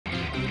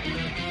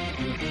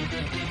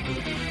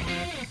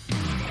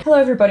Hello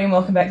everybody and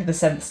welcome back to the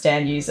 7th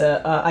Stand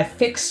user. I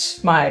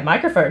fixed my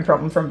microphone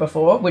problem from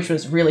before, which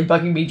was really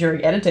bugging me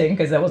during editing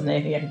because there wasn't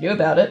anything I could do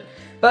about it.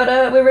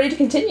 But we're ready to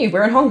continue.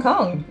 We're in Hong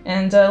Kong,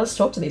 and let's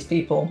talk to these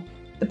people.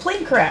 The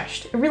plane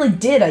crashed. It really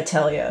did, I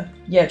tell ya.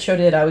 Yeah, it sure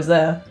did. I was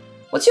there.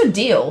 What's your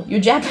deal? You're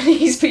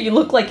Japanese, but you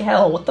look like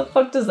hell. What the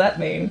fuck does that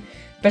mean?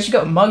 Bet you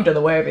got mugged on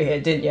the way over here,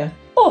 didn't you?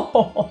 Oh,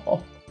 ho,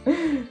 ho,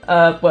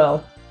 ho.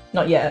 Well,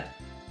 not yet.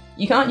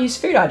 You can't use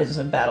food items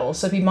in battle,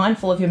 so be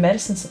mindful of your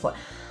medicine supply.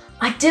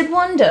 I did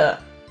wonder.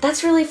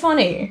 That's really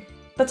funny.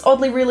 That's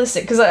oddly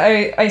realistic, because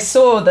I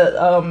saw that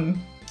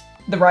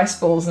the rice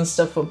balls and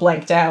stuff were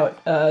blanked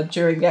out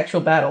during the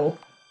actual battle.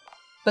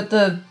 But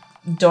the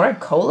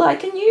Dorag Cola I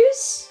can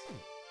use?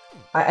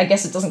 I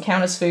guess it doesn't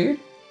count as food?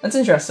 That's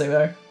interesting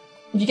though.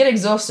 If you get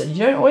exhausted,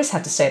 you don't always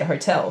have to stay at a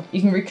hotel.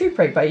 You can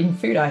recuperate by eating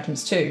food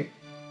items too.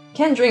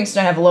 Canned drinks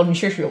don't have a lot of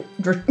nutritional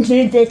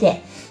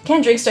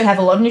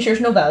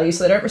value,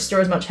 so they don't restore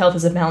as much health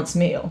as a balanced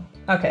meal.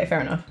 Okay, fair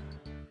enough.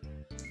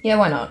 Yeah,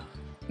 why not?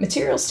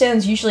 Material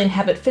stands usually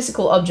inhabit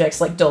physical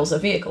objects like dolls or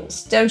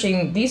vehicles.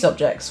 Damaging these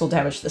objects will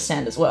damage the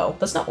stand as well.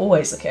 That's not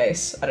always the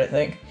case, I don't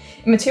think.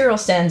 Material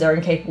stands are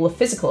incapable of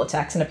physical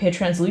attacks and appear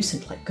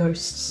translucent like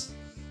ghosts.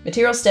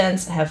 Material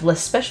stands have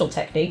less special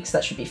techniques,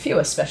 that should be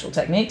fewer special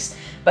techniques,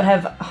 but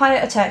have higher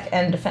attack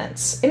and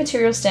defense.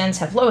 Immaterial stands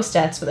have lower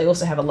stats, but they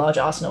also have a large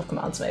arsenal of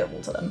commands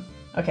available to them.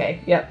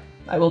 Okay, yep,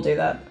 I will do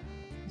that.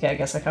 Okay, I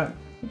guess I can't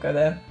go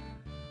there.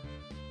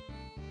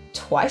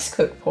 Twice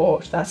cooked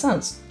pork, that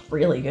sounds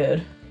really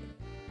good.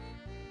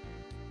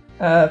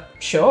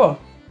 Sure.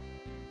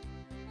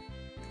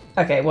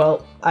 Okay,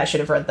 well, I should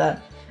have read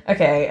that.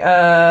 Okay,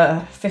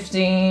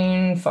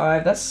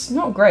 15.5, that's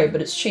not great,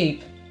 but it's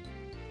cheap.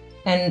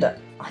 And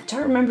I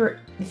don't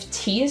remember if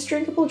tea is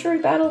drinkable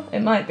during battle?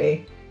 It might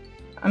be.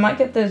 I might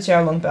get the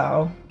Jiaolong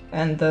Bao,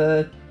 and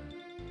the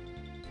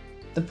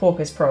pork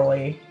is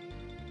probably...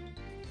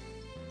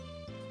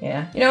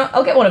 Yeah, you know,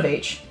 I'll get one of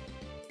each.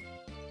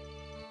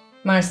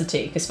 Minus the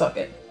tea, because fuck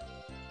it.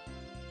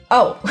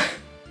 Oh.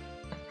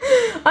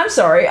 I'm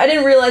sorry, I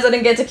didn't realize I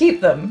didn't get to keep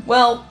them.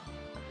 Well,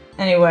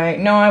 anyway,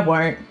 no I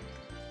won't.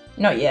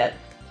 Not yet.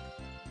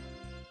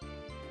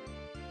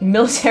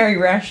 Military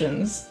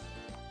rations.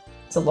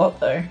 It's a lot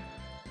though.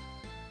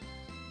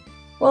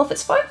 Well, if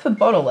it's 5 per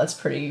bottle, that's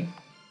pretty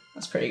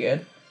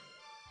good.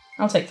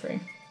 I'll take 3.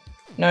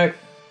 Nope.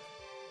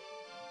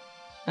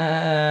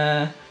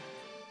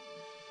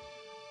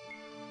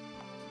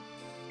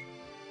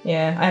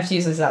 Yeah, I have to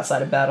use this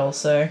outside of battle,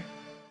 so...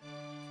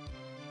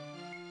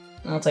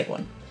 I'll take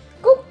 1.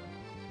 Cool!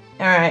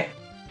 Alright.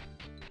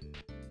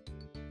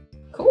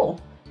 Cool.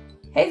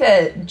 Hey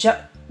there,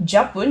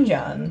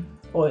 Japbunyan.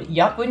 Or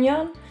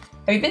Yapbunyan?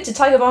 Have you been to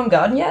Tiger Bomb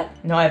Garden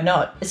yet? No, I have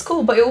not. It's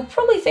cool, but you'll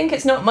probably think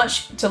it's not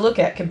much to look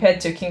at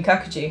compared to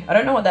Kinkakuji. I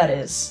don't know what that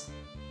is.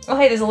 Oh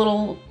hey, there's a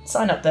little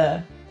sign up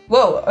there.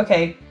 Whoa,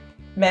 okay.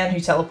 Man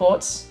who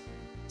teleports.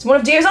 It's one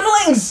of Dio's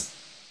underlings!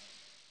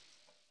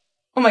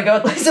 Oh my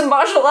god, he's a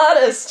martial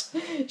artist!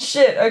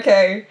 Shit,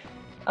 okay.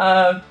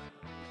 I'll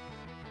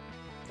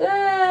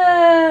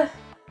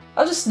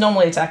just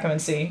normally attack him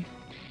and see.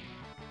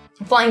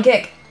 Flying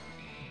kick.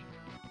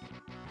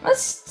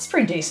 That's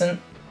pretty decent.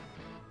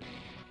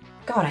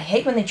 God, I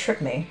hate when they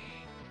trip me.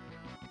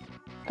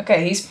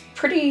 Okay, he's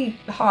pretty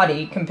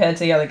hardy compared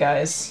to the other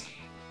guys.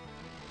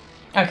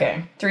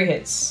 Okay, 3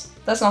 hits.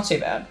 That's not too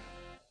bad.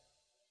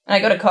 And I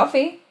got a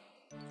coffee?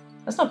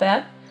 That's not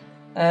bad.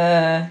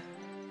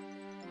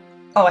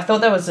 Oh, I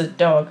thought that was a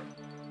dog.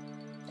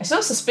 I saw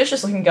a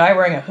suspicious looking guy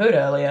wearing a hood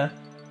earlier.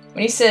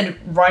 When he said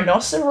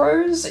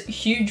rhinoceros,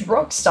 huge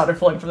rocks started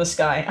falling from the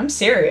sky. I'm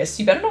serious,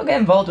 you better not get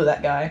involved with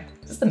that guy.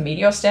 Is this the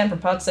meteor stand from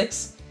part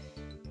 6?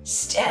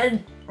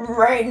 Stand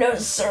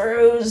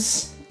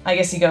rhinoceros. I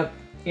guess he got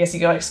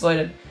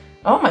exploded.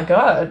 Oh my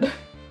god.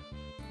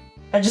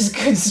 I just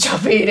couldn't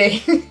stop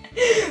eating.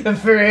 The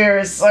food here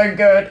is so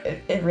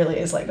good. It really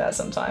is like that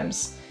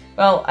sometimes.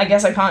 Well, I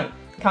guess I can't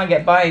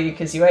get by you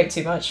because you ate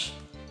too much.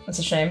 That's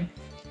a shame.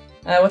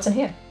 What's in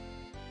here?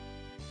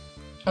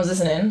 Oh, is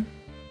this an inn?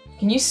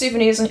 Can you use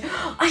souvenirs on-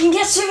 I can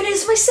get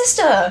souvenirs for my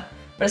sister!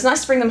 But it's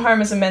nice to bring them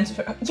home as a memento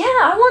for- Yeah,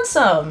 I want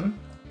some!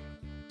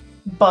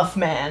 Buff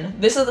man.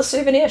 This is the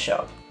souvenir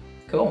shop.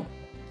 Cool.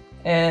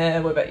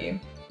 What about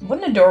you? What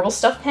an adorable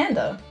stuffed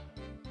panda.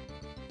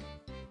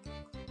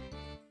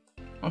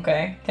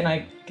 Okay, can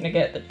I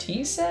get the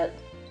tea set?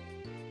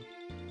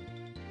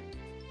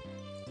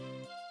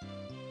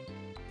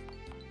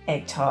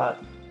 Egg tart.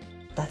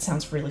 That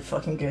sounds really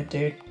fucking good,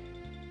 dude.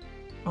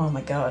 Oh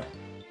my god.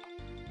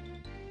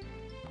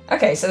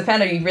 Okay, so the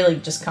panda you really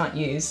just can't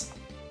use.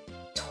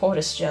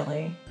 Tortoise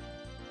jelly.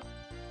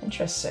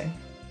 Interesting.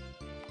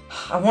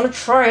 I want to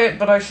try it,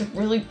 but I should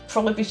really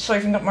probably be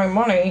saving up my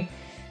money.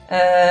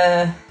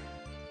 I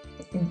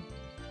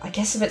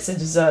guess if it's a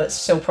dessert, it's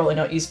still probably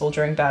not usable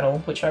during battle,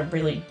 which I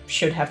really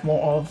should have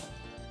more of.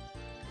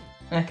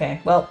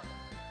 Okay, well,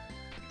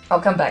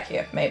 I'll come back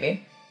here,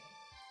 maybe.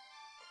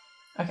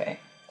 Okay.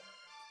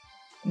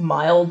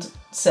 Mild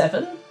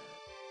 7?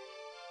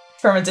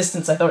 From a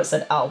distance I thought it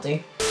said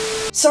Aldi.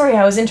 Sorry,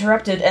 I was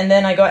interrupted and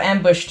then I got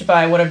ambushed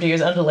by one of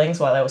Dio's underlings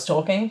while I was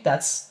talking.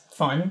 That's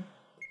fun.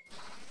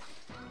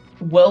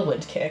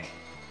 Whirlwind kick.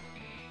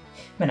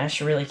 Man, I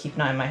should really keep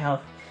an eye on my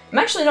health. I'm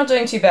actually not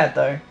doing too bad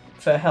though.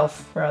 For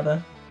health,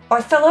 rather. Oh,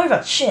 I fell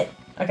over! Shit!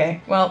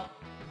 Okay, well...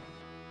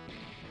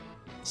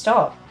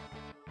 Stop.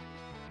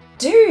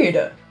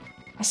 Dude!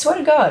 I swear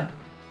to God.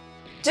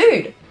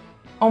 Dude!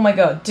 Oh my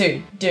god,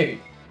 dude.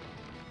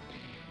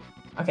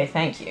 Okay,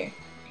 thank you.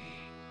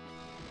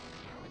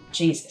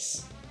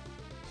 Jesus.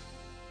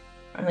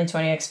 Only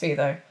 20 XP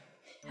though.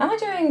 How am I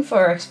doing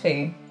for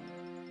XP?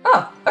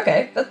 Oh,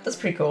 okay, that's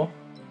pretty cool.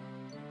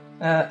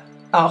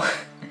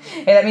 Oh.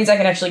 Hey, that means I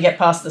can actually get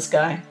past this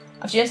guy.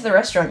 After you enter the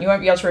restaurant, you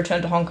won't be able to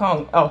return to Hong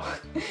Kong. Oh,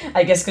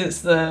 I guess because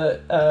it's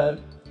the,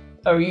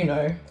 oh, you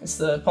know, it's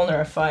the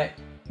Polnareff fight.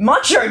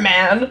 Macho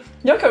Man!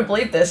 You're not gonna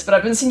believe this, but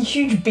I've been seeing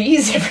huge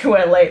bees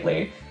everywhere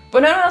lately.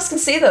 But no one else can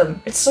see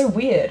them. It's so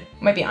weird.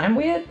 Maybe I'm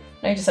weird?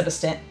 No, you just have to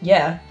stand.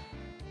 Yeah.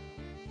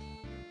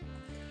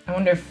 I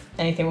wonder if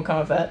anything will come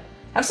of that.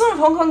 Have some of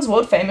Hong Kong's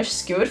world famous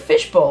skewered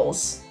fish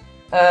balls.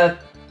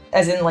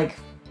 As in, like,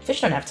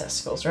 fish don't have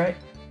testicles, right?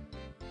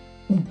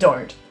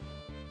 Don't.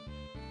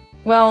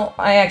 Well,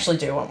 I actually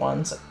do want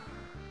one, so...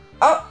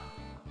 Oh!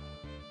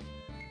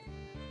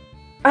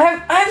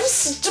 I have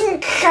some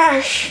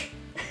cash!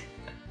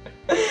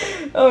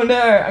 Oh no,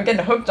 I'm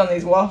getting hooked on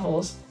these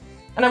waffles.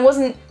 And I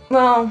wasn't...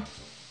 well...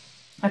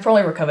 I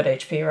probably recovered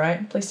HP,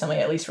 right? Please tell me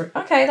at least...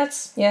 okay,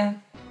 that's... yeah.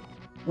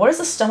 What does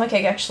the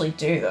stomachache actually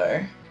do,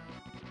 though?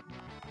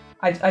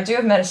 I do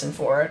have medicine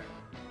for it.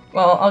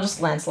 Well, I'll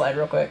just landslide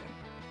real quick.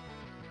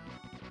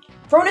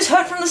 Everyone is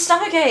hurt from the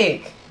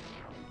stomachache!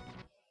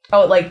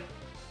 Oh, like...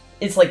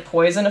 it's like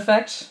poison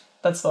effect?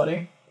 That's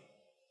funny.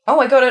 Oh,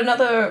 I got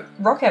another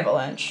rock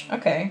avalanche.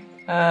 Okay.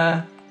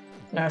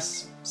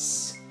 Nurse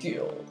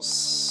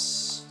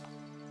skills.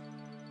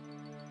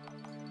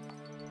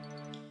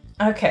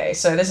 Okay,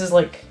 so this is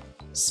like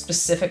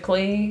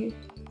specifically...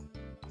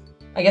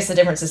 I guess the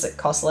difference is it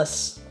costs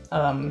less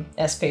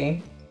SP.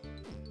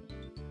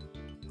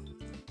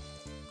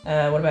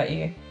 What about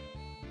you?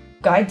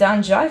 Guide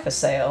down Jai for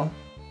sale.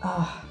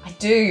 Oh, I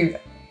do.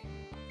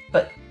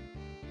 But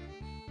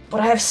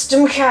I have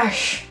stim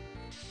cash!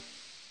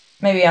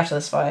 Maybe after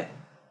this fight.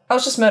 Oh,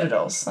 it's just murder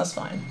dolls. That's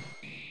fine.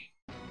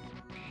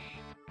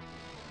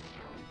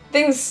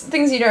 Things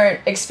you don't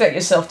expect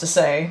yourself to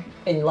say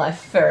in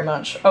life very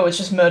much. Oh, it's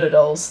just murder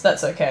dolls.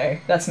 That's okay.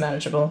 That's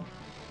manageable.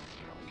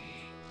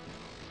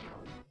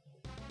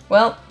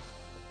 Well,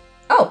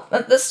 oh,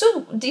 that's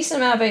still a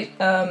decent amount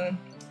of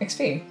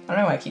XP. I don't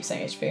know why I keep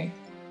saying HP.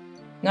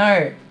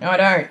 No, I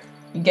don't.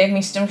 You gave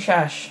me stim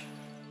cash.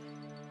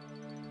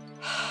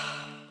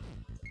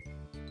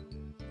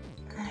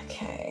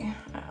 Okay,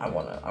 I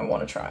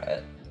wanna try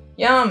it.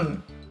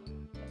 Yum.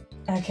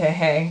 Okay,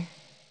 hey.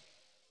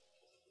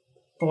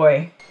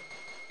 Boy.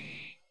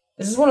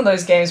 This is one of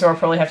those games where I'll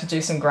probably have to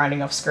do some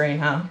grinding off screen,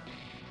 huh?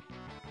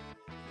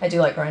 I do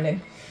like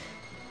grinding.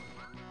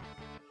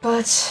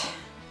 But...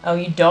 oh,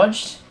 you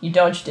dodged? You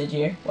dodged, did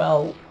you?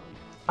 Well,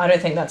 I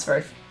don't think that's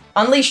very...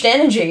 Unleashed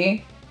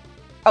energy?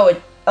 Oh,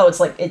 it's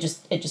like, it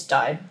just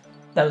died.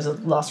 That was a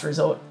last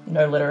resort.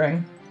 No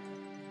littering.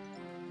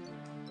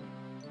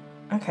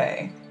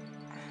 Okay.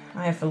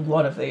 I have a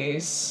lot of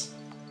these.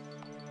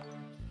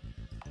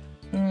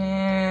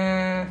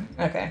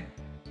 Okay.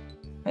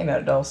 Hey,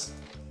 murder dolls.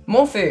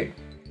 More food.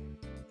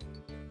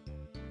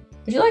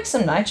 Would you like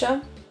some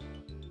nitro?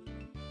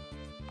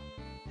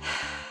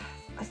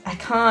 I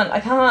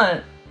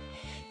can't.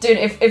 Dude,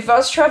 if I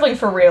was traveling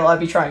for real, I'd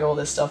be trying all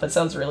this stuff. It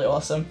sounds really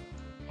awesome.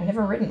 I've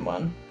never ridden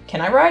one.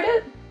 Can I ride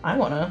it? I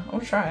wanna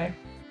try.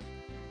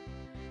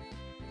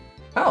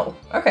 Oh,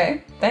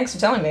 okay. Thanks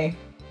for telling me.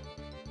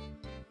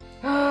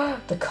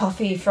 The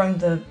coffee from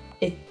the...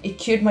 It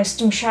cured my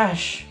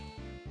stumshash.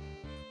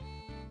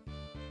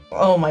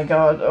 Oh my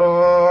god.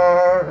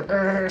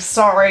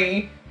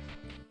 Sorry.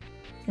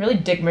 Really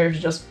dick move to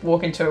just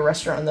walk into a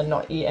restaurant and then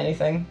not eat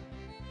anything.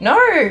 No!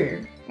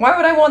 Why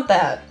would I want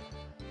that?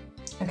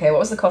 Okay, what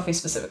was the coffee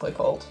specifically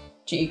called?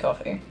 GE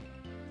coffee.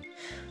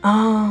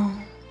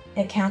 Oh,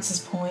 it counts as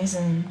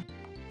poison.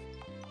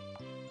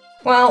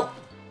 Well,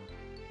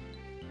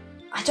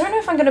 I don't know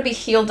if I'm gonna be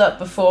healed up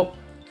before...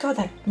 God,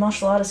 that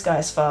martial artist guy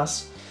is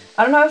fast.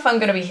 I don't know if I'm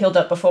gonna be healed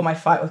up before my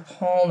fight with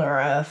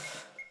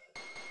Polnareff.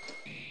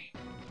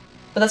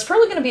 But that's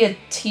probably gonna be a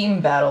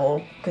team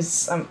battle,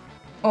 because I'm...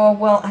 oh,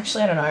 well,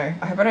 actually, I don't know.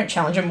 I hope I don't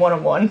challenge him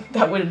one-on-one.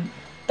 That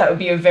would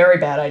be a very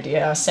bad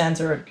idea. Our stands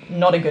are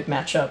not a good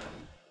matchup.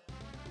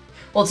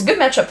 Well, it's a good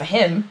matchup for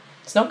him.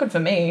 It's not good for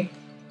me.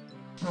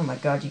 Oh my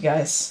god, you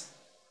guys.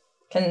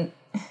 Can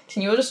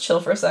you all just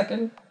chill for a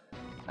second?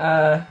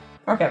 Rock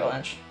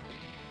Avalanche.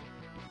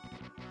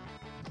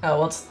 Oh,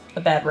 well, it's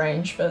a bad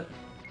range, but...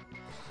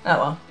 oh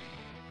well.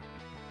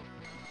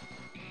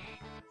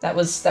 That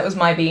was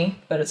my B,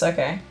 but it's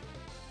okay.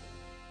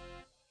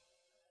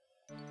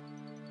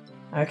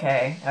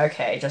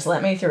 Okay, just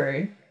let me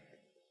through.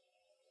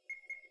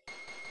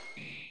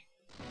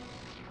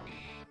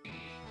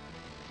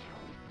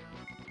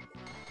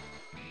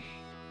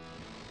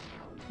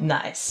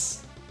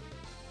 Nice.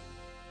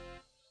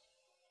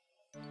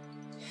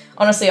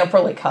 Honestly, I'll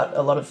probably cut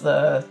a lot of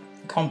the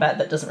combat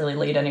that doesn't really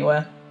lead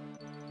anywhere.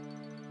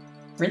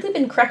 Really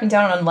been cracking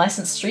down on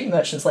unlicensed street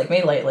merchants like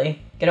me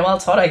lately. Get 'em while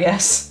it's hot, I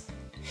guess.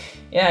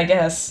 Yeah, I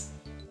guess.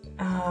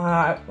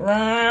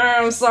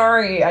 I'm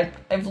sorry,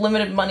 I've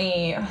limited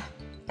money.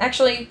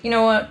 Actually, you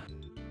know what?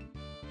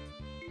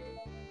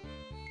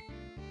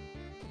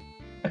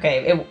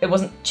 Okay, it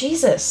wasn't-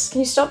 Jesus! Can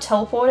you stop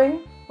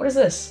teleporting? What is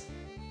this?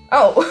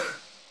 Oh!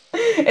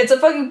 It's a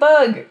fucking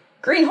bug!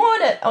 Green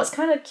Hornet! Oh, it's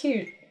kinda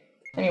cute.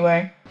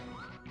 Anyway.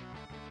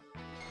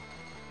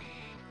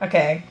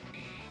 Okay.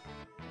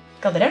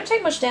 God, they don't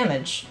take much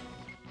damage.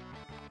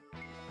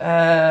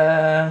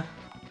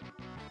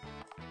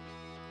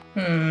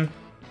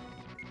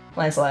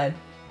 Landslide.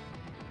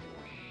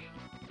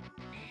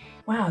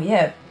 Wow,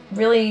 yeah,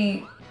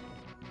 really...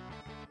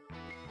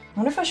 I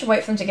wonder if I should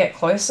wait for them to get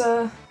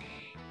closer?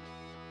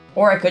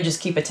 Or I could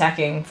just keep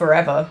attacking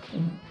forever.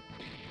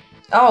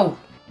 Oh!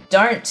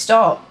 Don't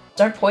stop!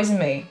 Don't poison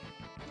me.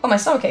 Oh, my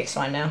stomachache's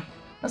fine now.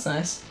 That's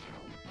nice.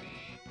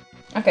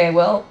 Okay,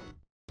 well...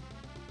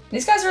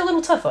 These guys are a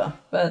little tougher,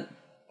 but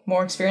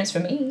more experience for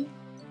me.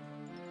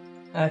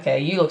 Okay,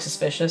 you look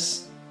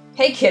suspicious.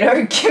 Hey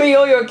kiddo, give me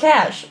all your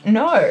cash!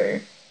 No!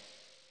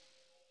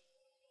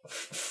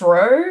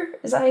 Fro?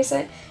 Is that how you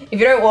say it? If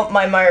you don't want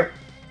my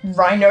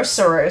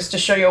rhinoceros to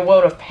show you a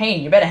world of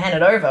pain, you better hand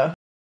it over.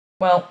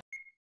 Well...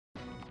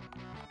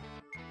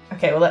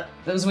 Okay, well that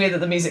was weird that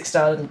the music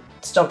started and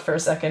stopped for a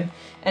second.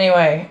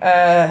 Anyway,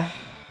 yeah,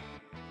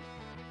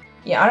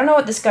 I don't know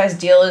what this guy's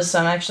deal is, so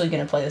I'm actually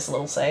gonna play this a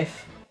little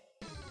safe.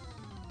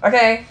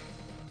 Okay.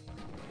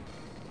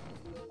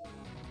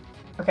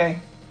 Okay.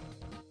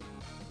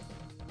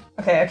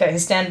 Okay,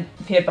 his stand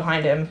appeared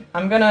behind him.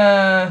 I'm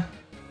gonna...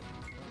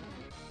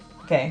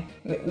 Okay,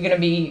 we're gonna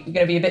be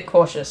a bit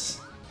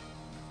cautious.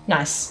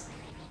 Nice.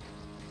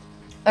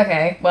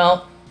 Okay,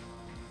 well...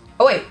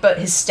 Oh wait, but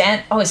his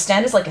stand... Oh, his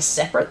stand is like a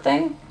separate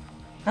thing?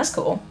 That's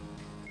cool.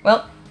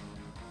 Well...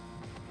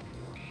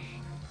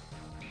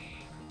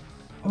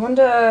 I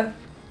wonder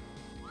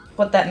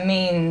what that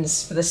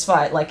means for this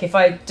fight. Like, if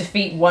I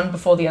defeat one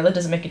before the other,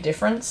 does it make a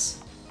difference?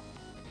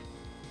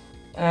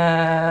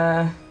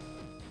 I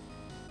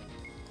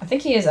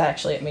think he is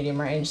actually at medium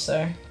range,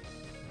 so...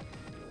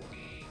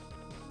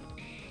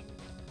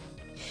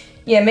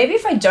 Yeah, maybe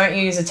if I don't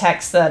use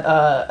attacks that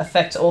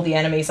affect all the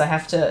enemies, I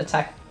have to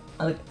attack...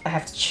 I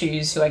have to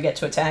choose who I get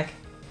to attack.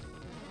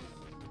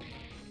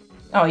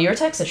 Oh, your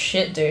attacks are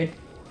shit, dude.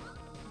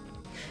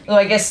 Though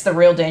I guess the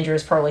real danger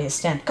is probably his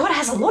stand. God, it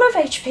has a lot of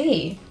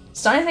HP!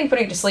 Starting to think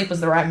putting it to sleep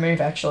was the right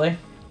move, actually.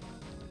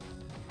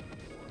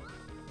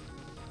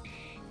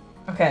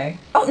 Okay.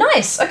 Oh,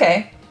 nice!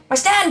 Okay. My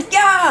stand!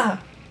 Yeah!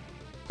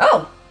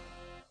 Oh!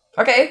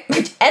 Okay.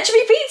 Anchovy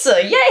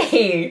pizza!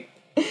 Yay!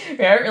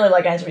 Yeah, I don't really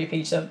like anchovy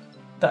pizza,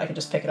 but I can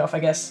just pick it off, I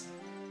guess.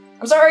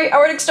 I'm sorry, I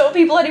won't extort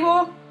people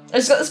anymore! I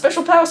just got the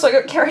special power, so I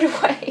got carried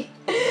away.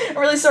 I'm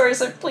really sorry,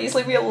 so please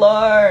leave me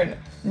alone.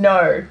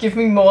 No, give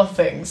me more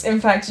things. In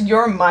fact,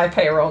 you're on my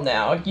payroll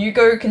now. You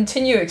go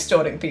continue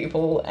extorting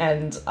people,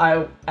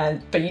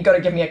 but you gotta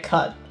give me a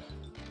cut.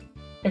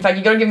 In fact,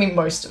 you gotta give me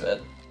most of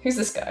it. Who's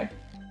this guy?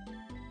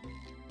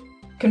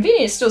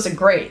 Convenience stores are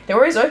great. They're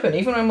always open,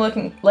 even when I'm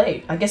working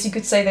late. I guess you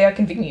could say they are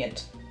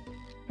convenient.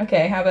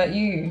 Okay, how about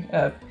you,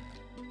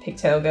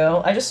 pigtail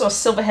girl? I just saw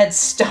Silverhead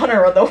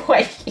Stunner on the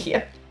way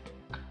here.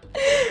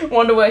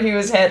 Wonder where he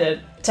was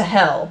headed. To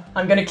hell.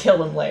 I'm gonna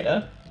kill him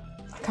later.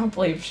 I can't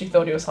believe she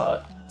thought he was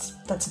hot.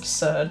 That's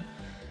absurd.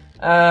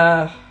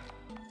 Was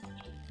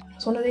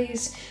one of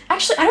these...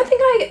 Actually, I don't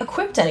think I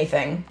equipped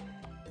anything.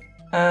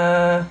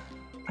 I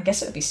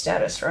guess it would be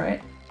status,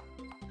 right?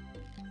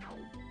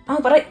 Oh,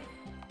 but I...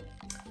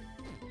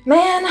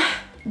 Man!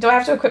 Do I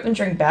have to equip them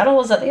during battle?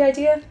 Is that the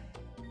idea?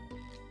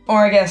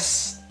 Or I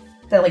guess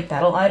they're like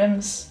battle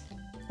items.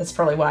 That's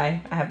probably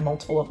why I have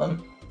multiple of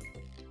them.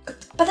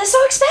 But they're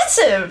so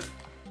expensive!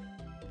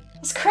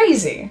 It's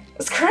crazy.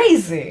 It's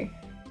crazy.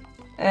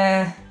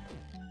 I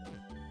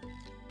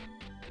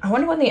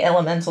wonder when the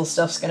elemental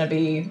stuff's gonna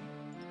be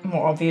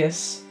more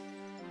obvious.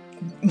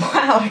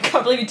 Wow, I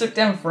can't believe you took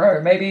down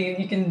Fro. Maybe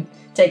you can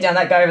take down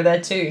that guy over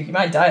there too. He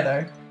might die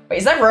though. Wait,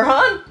 is that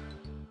Rohan?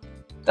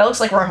 That looks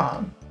like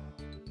Rohan.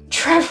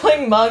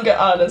 Traveling manga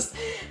artist.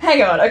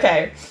 Hang on,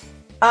 okay.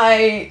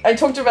 I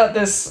talked about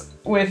this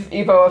with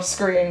Evo off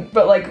screen,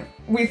 but like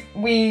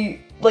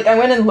I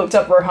went and looked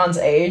up Rohan's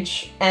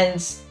age,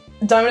 and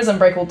Diamond is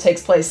Unbreakable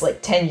takes place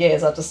like 10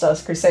 years after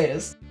Stardust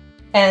Crusaders.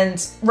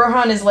 And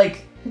Rohan is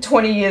like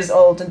 20 years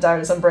old in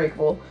Diamond is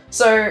Unbreakable.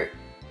 So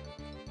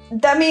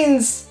that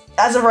means,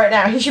 as of right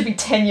now, he should be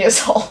 10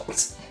 years old.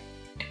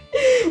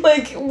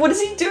 Like, what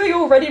is he doing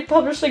already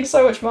publishing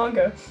so much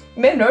manga?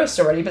 You may have noticed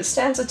already, but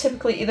stands are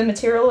typically either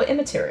material or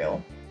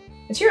immaterial.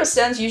 Material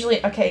stands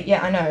usually- okay,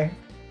 yeah, I know.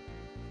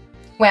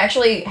 Wait,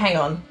 actually, hang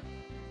on.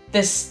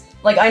 This-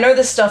 like, I know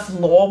this stuff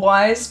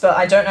lore-wise, but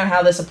I don't know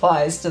how this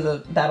applies to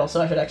the battle,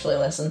 so I should actually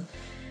listen.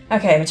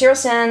 Okay, material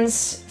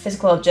stands,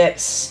 physical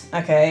objects.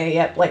 Okay,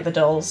 yep, like the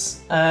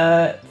dolls.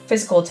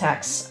 Physical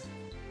attacks.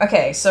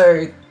 Okay,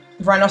 so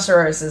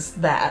Rhinoceros is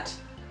that.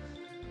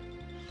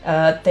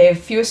 They have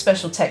fewer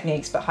special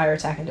techniques but higher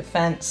attack and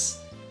defense.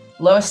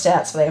 Lower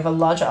stats, but they have a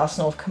larger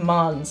arsenal of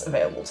commands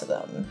available to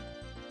them.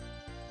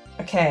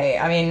 Okay,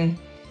 I mean,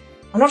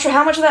 I'm not sure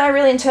how much of that I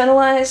really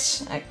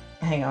internalized.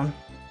 Hang on.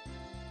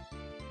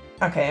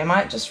 Okay, I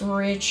might just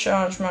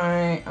recharge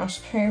my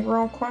SP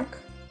real quick.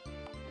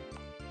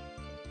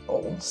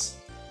 Balls.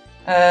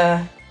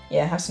 Yeah,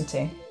 have some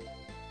tea.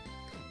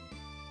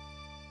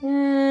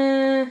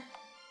 And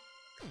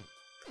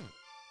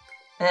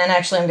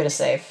actually I'm gonna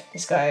save.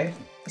 This guy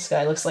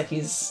looks like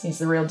he's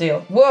the real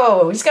deal.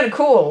 Whoa, he's kinda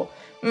cool!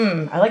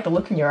 I like the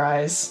look in your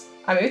eyes.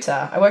 I'm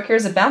Uta. I work here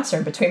as a bouncer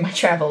in between my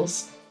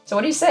travels. So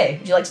what do you say?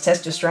 Would you like to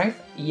test your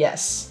strength?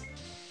 Yes.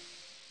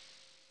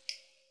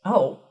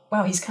 Oh,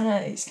 wow, he's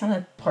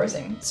kinda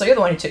posing. So you're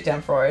the one who took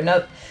down Fro.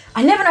 No,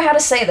 I never know how to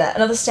say that.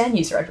 Another stand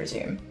user, I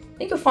presume. I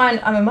think you'll find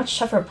I'm a much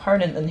tougher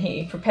opponent than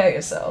he. Prepare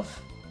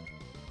yourself.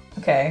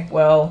 Okay,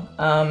 well,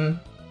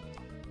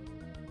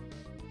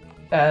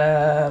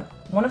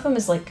 one of them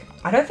is like,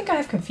 I don't think I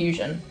have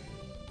confusion.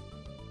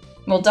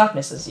 Well,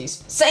 darkness is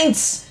used.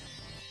 Saints!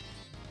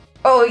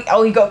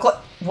 Oh, he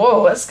got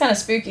whoa, that's kind of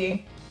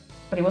spooky.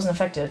 But he wasn't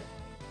affected.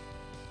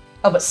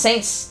 Oh, but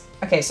Saints...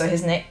 Okay, so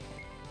his name...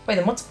 Wait,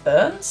 then what's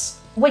Burns?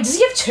 Wait, does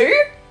he have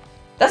two?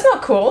 That's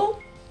not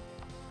cool.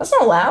 That's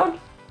not allowed.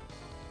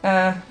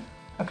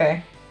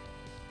 Okay.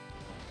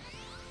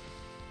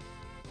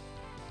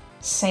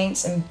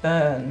 Saints and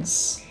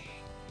Burns.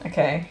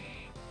 Okay.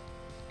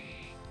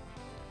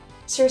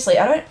 Seriously,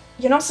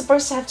 you're not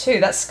supposed to have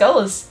two. That skull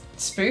is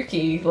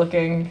spooky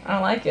looking. I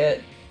don't like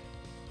it.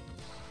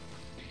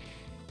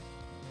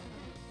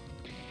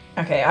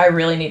 Okay, I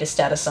really need to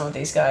status some of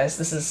these guys.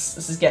 This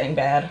is getting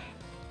bad.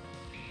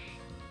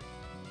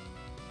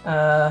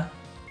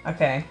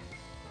 Okay.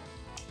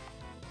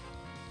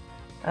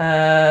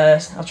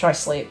 I'll try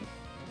sleep.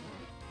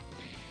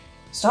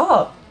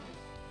 Stop!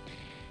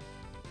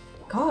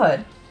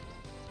 God.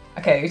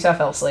 Okay, Utah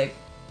fell asleep.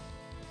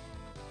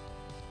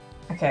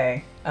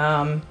 Okay,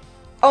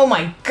 oh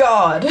my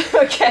god!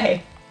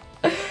 Okay.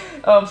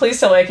 Oh, please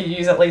tell me I can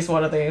use at least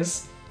one of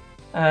these.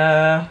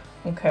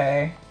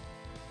 Okay.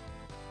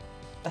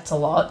 That's a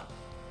lot.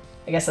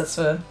 I guess that's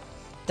for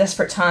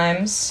desperate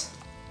times.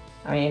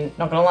 I mean,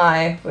 not gonna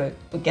lie, we're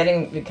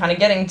kind of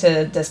getting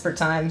to desperate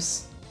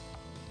times.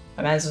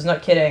 My man's was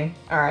not kidding.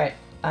 Alright,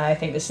 I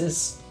think this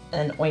is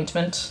an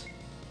ointment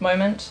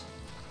moment.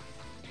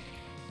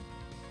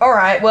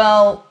 Alright,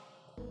 well...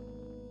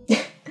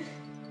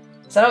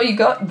 Is that all you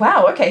got?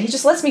 Wow, okay, he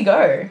just lets me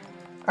go.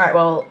 Alright,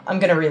 well, I'm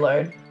gonna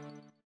reload.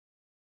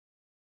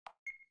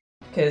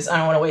 Because I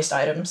don't want to waste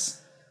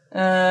items.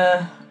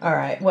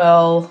 Alright,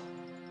 well...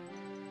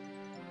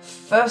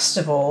 First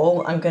of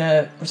all, I'm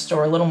gonna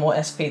restore a little more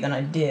SP than I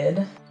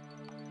did.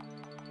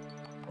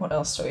 What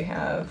else do we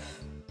have?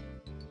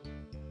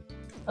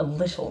 A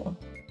little.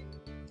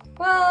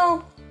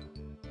 Well...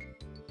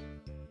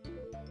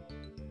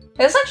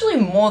 It's actually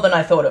more than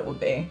I thought it would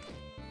be.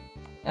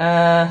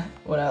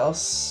 What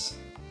else?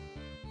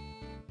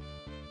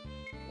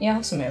 Yeah, I'll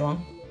have some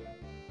Oolong.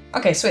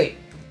 Okay, sweet.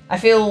 I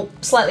feel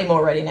slightly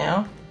more ready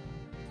now.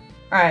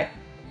 Alright.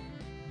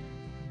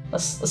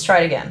 Let's try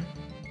it again.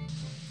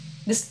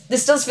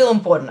 This does feel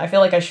important. I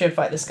feel like I should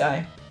fight this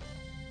guy.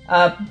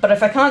 But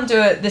if I can't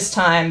do it this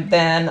time,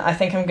 then I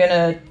think I'm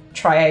gonna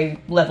try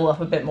level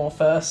up a bit more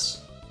first.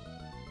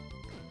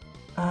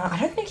 I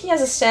don't think he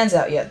has a stands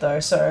out yet though,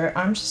 so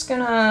I'm just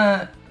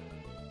gonna...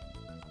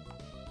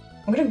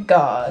 I'm gonna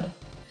guard.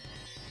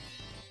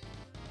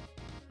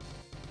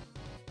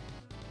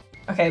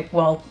 Okay,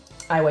 well,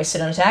 I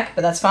wasted an attack,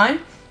 but that's fine.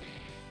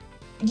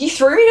 You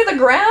threw me to the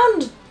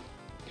ground?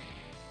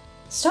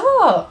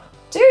 Stop!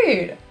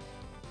 Dude!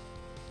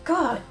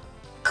 God,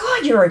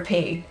 you're OP.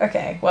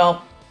 Okay,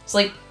 well,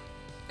 sleep.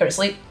 Go to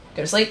sleep.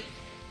 Go to sleep.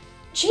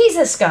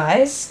 Jesus,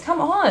 guys,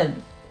 come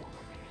on.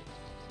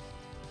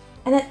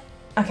 And then,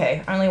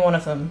 okay, only one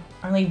of them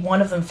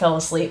fell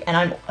asleep, and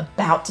I'm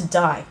about to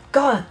die.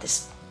 God,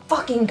 this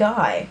fucking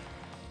guy.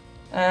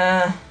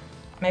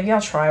 Maybe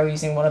I'll try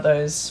using one of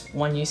those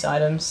one-use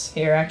items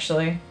here,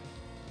 actually.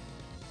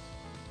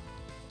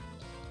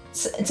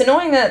 It's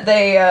annoying that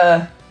they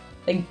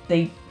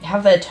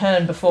have their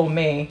turn before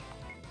me.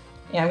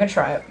 Yeah, I'm gonna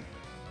try it.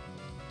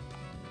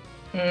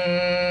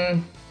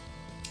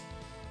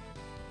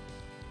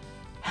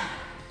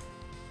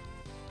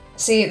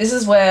 See, this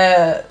is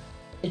where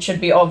it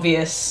should be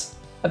obvious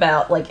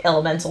about, like,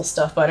 elemental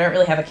stuff, but I don't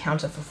really have a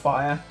counter for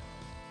fire.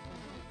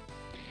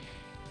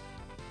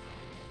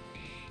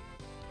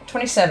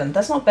 27,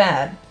 that's not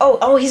bad.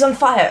 Oh, he's on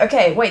fire.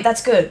 Okay, wait,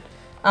 that's good.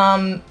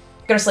 Go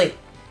to sleep.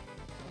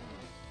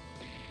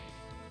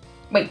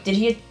 Wait, did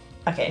he...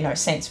 Okay, no,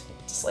 Saints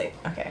to sleep.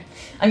 Okay.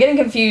 I'm getting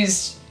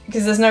confused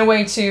because there's no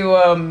way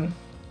to,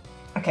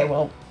 Okay,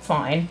 well,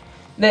 fine.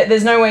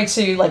 There's no way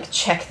to, like,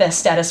 check their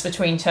status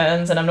between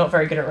turns, and I'm not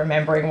very good at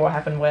remembering what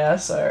happened where,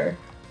 so...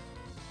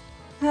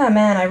 Ah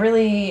man, I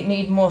really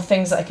need more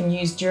things that I can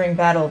use during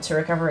battle to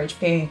recover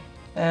HP.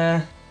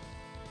 I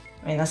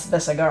mean, that's the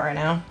best I got right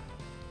now.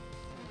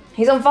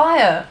 He's on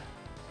fire!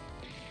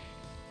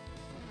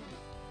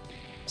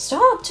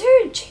 Stop,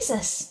 dude!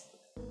 Jesus!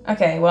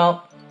 Okay,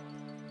 well,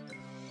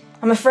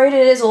 I'm afraid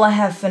it is all I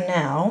have for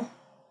now.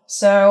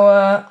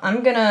 So,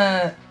 I'm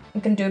gonna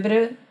do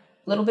a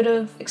little bit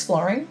of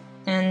exploring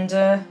and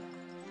a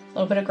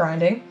little bit of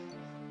grinding.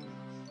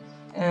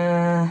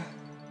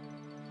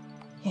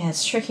 Yeah,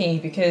 it's tricky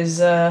because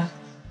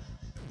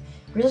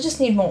really just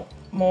need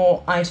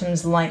more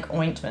items like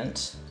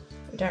ointment.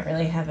 We don't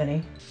really have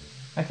any.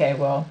 Okay,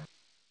 well,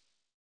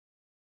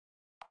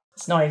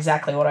 it's not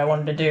exactly what I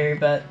wanted to do,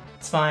 but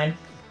it's fine.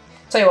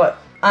 Tell you what,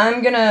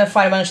 I'm gonna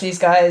fight a bunch of these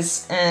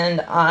guys,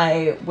 and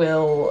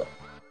I'll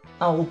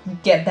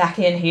get back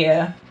in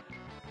here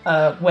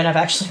when I've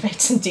actually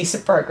made some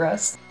decent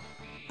progress.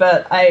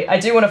 But I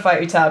do want to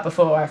fight Uta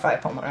before I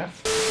fight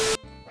Polnareff.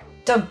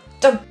 Don't.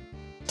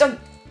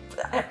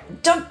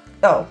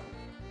 Oh.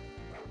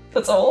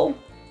 That's all?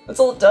 That's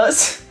all it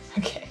does?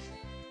 Okay.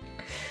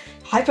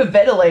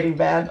 Hyperventilating,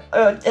 man.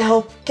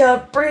 Help,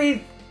 can't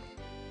breathe.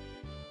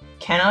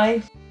 Can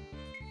I?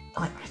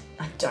 I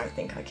don't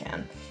think I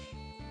can.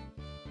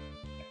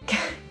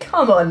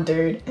 Come on,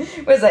 dude.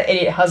 Where's that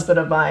idiot husband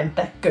of mine?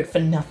 That good for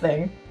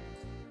nothing.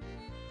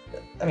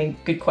 I mean,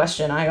 good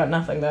question. I got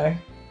nothing, though.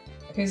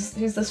 Who's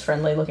this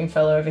friendly looking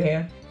fellow over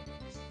here?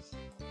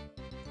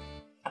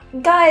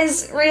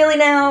 Guys, really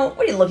now?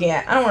 What are you looking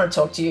at? I don't want to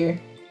talk to you.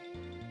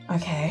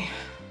 Okay.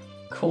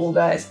 Cool,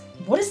 guys.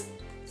 What is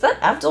that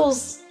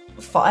Abdul's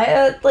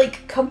fire,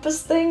 like,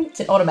 compass thing? It's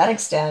an automatic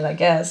stand, I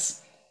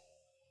guess.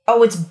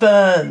 Oh, it's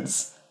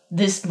Burns.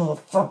 This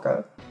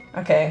motherfucker.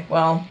 Okay,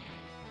 well,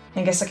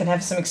 I guess I can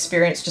have some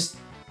experience just...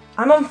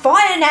 I'm on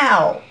fire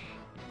now!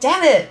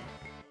 Damn it!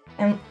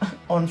 I'm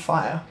on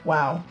fire.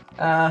 Wow.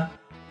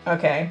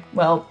 Okay.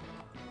 Well,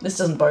 this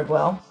doesn't bode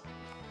well.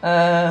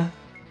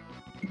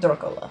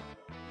 Dracola.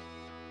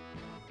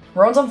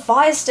 Ron's on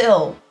fire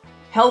still!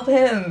 Help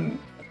him!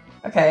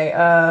 Okay,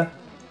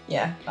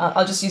 yeah.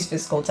 I'll just use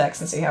physical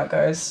attacks and see how it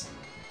goes.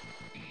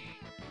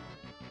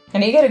 I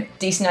need to get a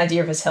decent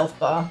idea of his health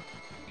bar.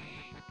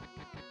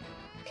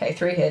 Okay,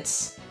 3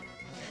 hits.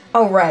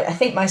 Oh right, I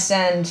think my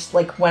stand,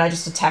 like, when I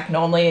just attack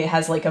normally, it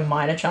has, like, a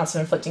minor chance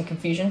of inflicting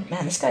confusion.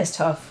 Man, this guy's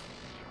tough.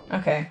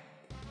 Okay.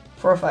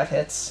 4 or 5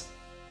 hits.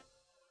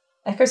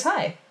 Echo's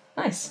high.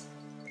 Nice.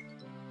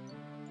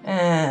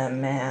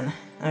 Man.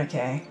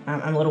 Okay.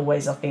 I'm a little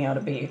ways off being able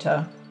to beat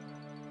Uta.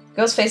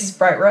 Girl's face is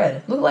bright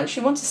red. Look like she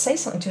wants to say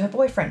something to her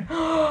boyfriend.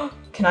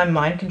 Can I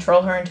mind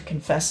control her into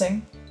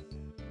confessing?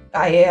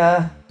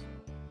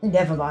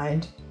 Never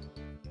mind.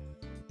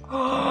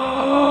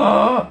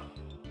 Oh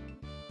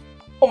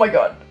my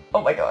god.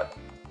 Oh my god.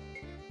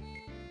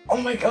 Oh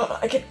my god,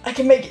 I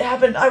can make it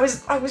happen. I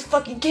was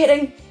fucking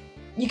kidding.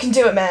 You can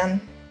do it, man.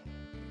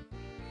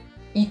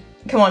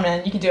 Come on,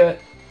 man, you can do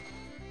it.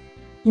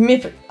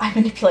 I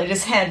manipulated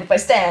his hand with my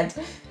stand.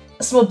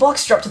 A small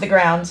box dropped to the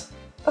ground.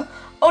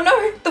 Oh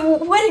no,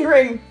 the wedding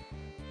ring!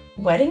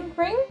 Wedding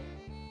ring?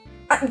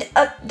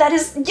 That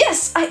is,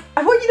 yes, I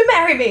want you to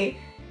marry me.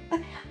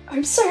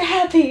 I'm so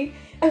happy.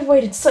 I've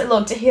waited so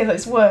long to hear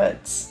those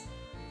words.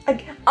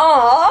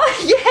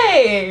 Aww,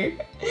 yay!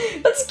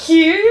 That's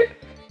cute.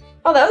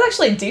 Oh, that was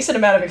actually a decent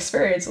amount of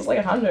experience. It was like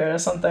 100 or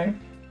something.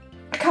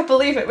 I can't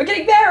believe it, we're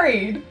getting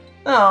married.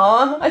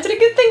 Aw, I did a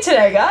good thing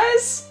today,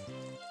 guys.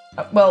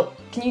 Well,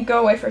 can you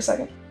go away for a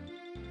second?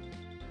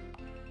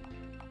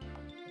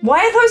 Why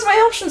are those my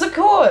options? Of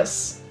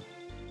course!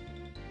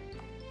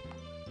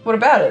 What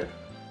about it?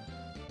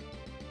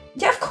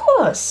 Yeah, of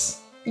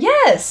course!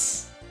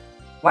 Yes!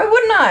 Why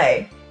wouldn't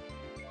I?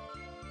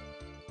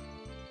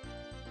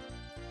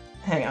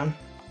 Hang on.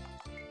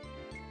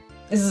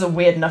 This is a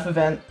weird enough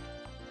event.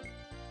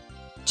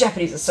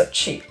 Japanese are so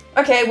cheap.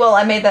 Okay, well,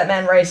 I made that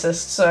man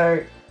racist,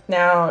 so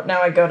now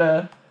I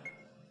gotta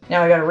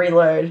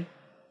reload.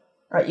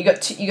 Alright, you got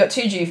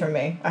 2G from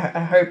me.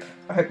 I hope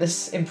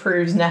this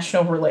improves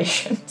national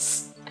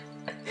relations.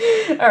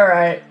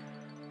 Alright.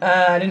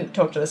 I didn't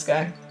talk to this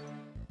guy.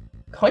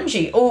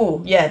 Konji.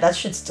 Oh, yeah, that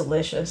shit's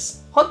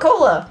delicious. Hot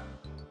cola!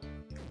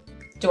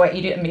 Do I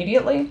eat it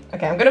immediately?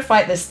 Okay, I'm gonna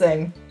fight this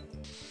thing.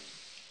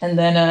 And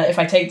then if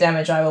I take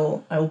damage, I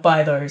will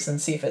buy those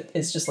and see if it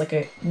is just like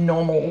a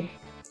normal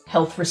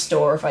health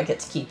restore if I get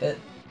to keep it.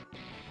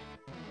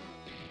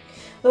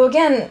 Though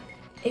again,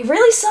 it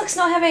really sucks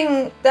not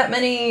having that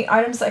many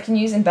items that I can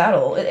use in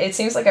battle. It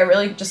seems like I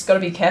really just gotta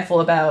be careful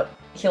about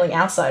healing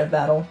outside of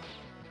battle.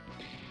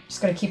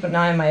 Just gotta keep an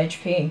eye on my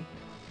HP.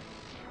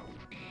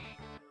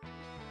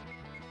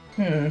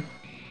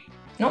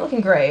 Not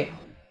looking great.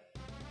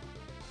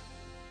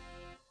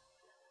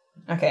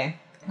 Okay,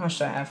 how much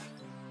do I have?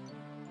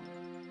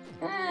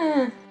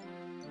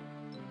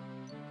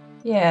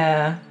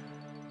 Yeah.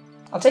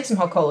 I'll take some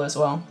hot cola as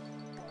well.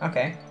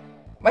 Okay.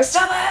 My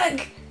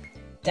stomach!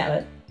 Damn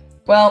it.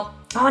 Well,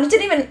 oh, and it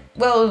didn't even,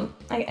 well,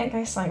 I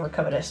guess I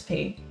recovered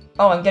SP.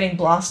 Oh, I'm getting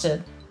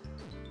blasted.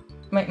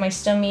 My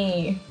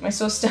stomach, my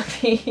sore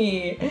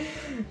stomach.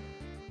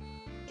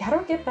 How do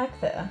I get back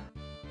there?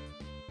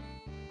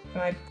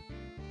 Am I...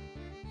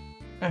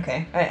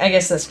 Okay, I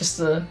guess that's just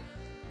the...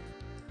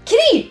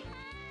 Kitty!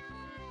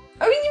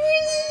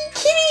 Oh,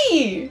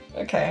 Kitty!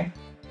 Okay.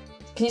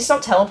 Can you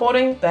stop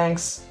teleporting?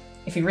 Thanks.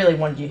 If you really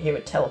wanted you, he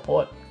would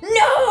teleport.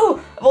 No!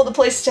 Of all the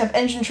places to have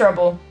engine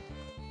trouble.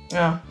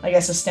 Oh, I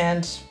guess a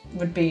stand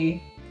would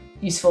be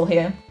useful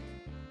here.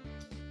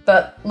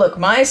 But look,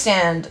 my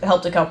stand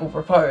helped a couple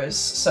propose,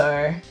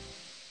 so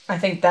I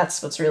think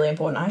that's what's really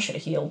important. I should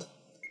have healed.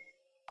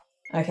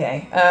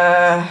 Okay,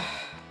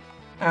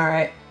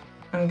 alright.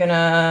 I'm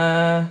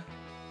gonna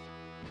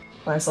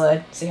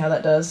landslide, see how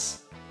that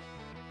does.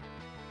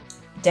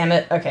 Damn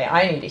it. Okay,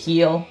 I need to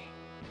heal.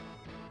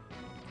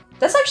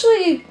 That's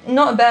actually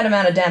not a bad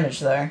amount of damage,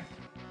 though.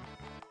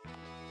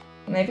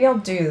 Maybe I'll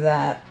do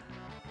that.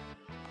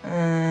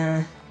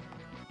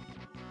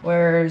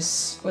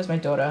 Where's my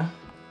daughter?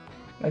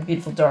 My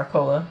beautiful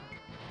Doricola.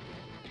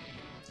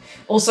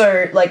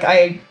 Also, like,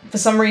 for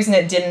some reason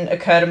it didn't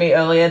occur to me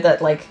earlier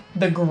that, like,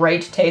 the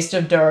great taste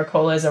of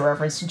Doricola is a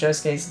reference to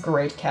Josuke's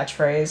great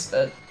catchphrase,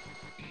 but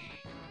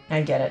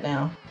I get it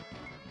now.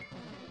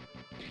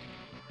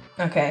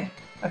 Okay.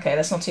 Okay,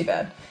 that's not too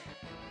bad.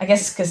 I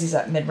guess it's because he's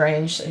at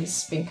mid-range, so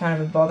he's being kind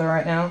of a bother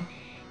right now.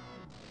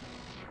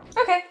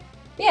 Okay.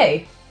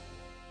 Yay.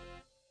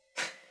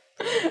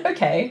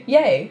 Okay,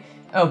 yay.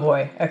 Oh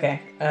boy, okay.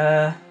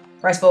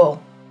 Rice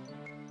ball.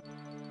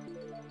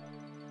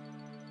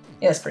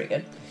 Yeah, that's pretty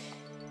good.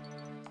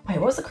 Wait,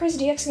 what was the Crazy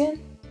DX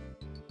again?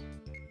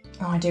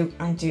 Oh, I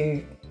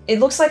do. It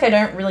looks like I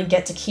don't really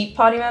get to keep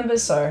party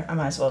members, so I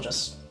might as well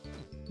just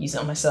use it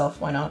on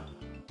myself, why not?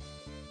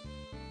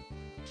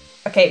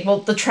 Okay, well,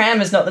 the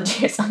tram is not the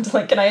GS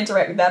Underlink. Can I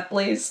interact with that,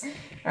 please?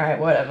 Alright,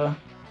 whatever.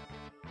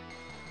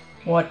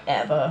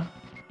 Whatever.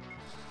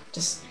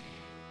 Just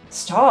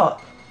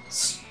stop.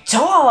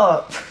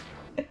 Stop!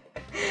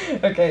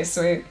 Okay,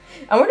 sweet.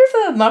 I wonder if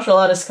the martial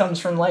artist comes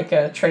from, like,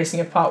 a tracing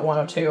of part 1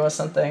 or 2 or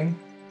something.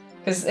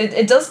 Because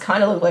it does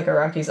kind of look like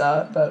Araki's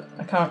art, but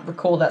I can't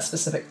recall that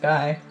specific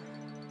guy.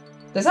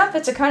 Those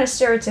outfits are kind of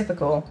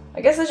stereotypical.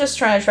 I guess they're just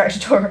trying to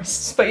attract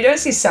tourists, but you don't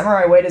see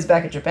samurai waiters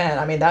back in Japan.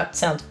 I mean, that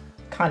sounds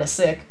kind of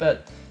sick,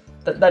 but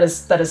that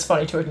is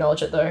funny to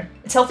acknowledge it, though.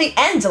 It's healthy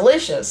and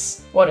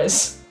delicious! What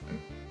is?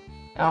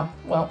 Oh,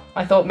 well,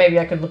 I thought maybe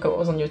I could look at what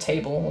was on your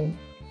table. And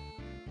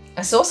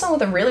I saw someone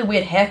with a really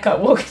weird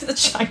haircut walk into the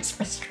Chinese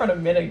restaurant a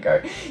minute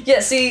ago. Yeah,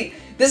 see,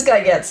 this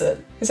guy gets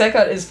it. His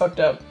haircut is fucked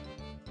up.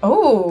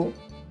 Oh!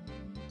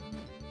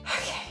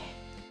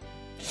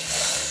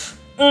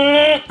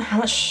 Okay. How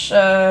much,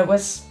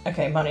 where's...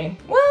 Okay, money.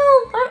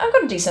 Well, I've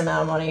got a decent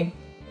amount of money.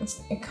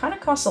 It kind of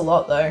costs a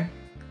lot, though.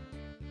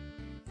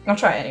 I'll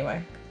try it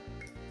anyway.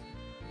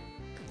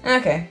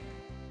 Okay.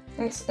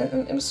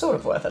 It was sort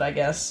of worth it, I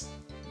guess.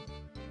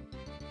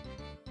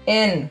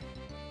 In.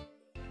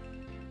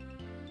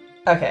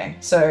 Okay,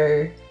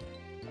 so...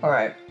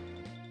 Alright.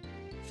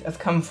 I've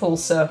come full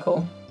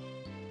circle.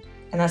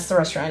 And that's the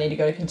restaurant I need to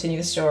go to continue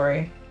the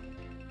story.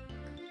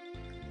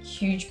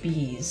 Huge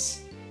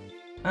bees.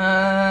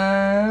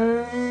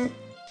 I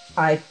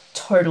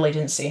totally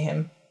didn't see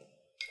him.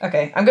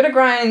 Okay, I'm gonna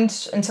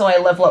grind until I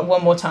level up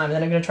one more time, and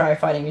then I'm gonna try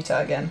fighting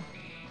Yuta again.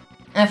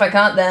 And if I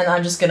can't, then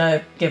I'm just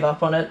gonna give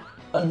up on it,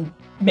 and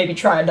maybe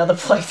try another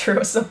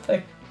playthrough or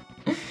something.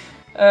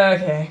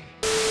 Okay.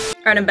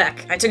 Alright, I'm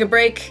back. I took a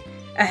break,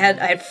 I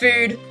had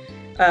food,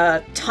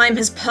 time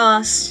has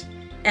passed,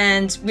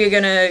 and we're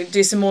gonna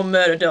do some more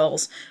murder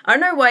dolls. I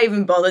don't know why I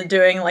even bothered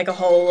doing like a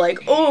whole like,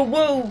 oh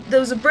whoa, there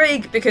was a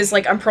break, because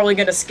like I'm probably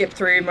gonna skip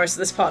through most of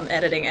this part in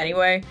editing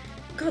anyway.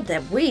 God, they're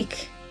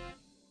weak.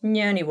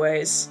 Yeah,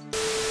 anyways.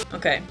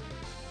 Okay.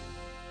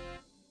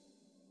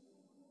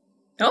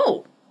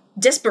 Oh!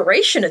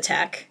 Desperation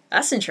attack!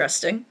 That's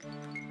interesting.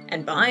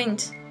 And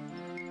bind.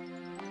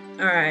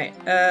 Alright,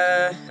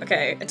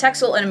 okay.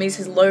 Attacks all enemies,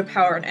 has low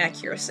power and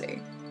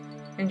accuracy.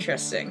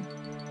 Interesting.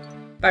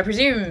 But I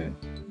presume...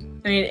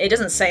 I mean, it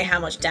doesn't say how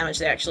much damage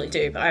they actually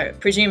do, but I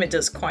presume it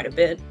does quite a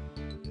bit.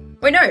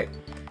 Wait, no!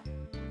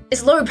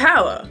 It's low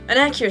power and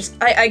accuracy.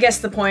 I guess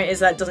the point is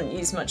that it doesn't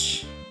use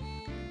much...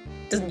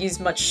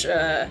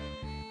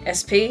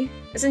 SP.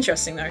 It's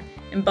interesting though.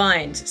 And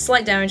bind.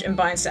 Slight damage and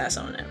bind status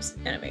on an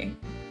enemy.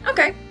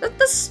 Okay,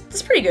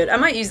 that's pretty good. I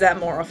might use that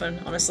more often,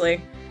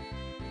 honestly.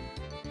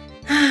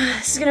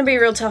 This is gonna be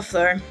real tough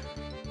though.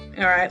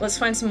 Alright, let's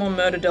find some more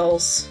murder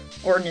dolls.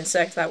 Or an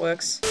insect, that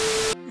works.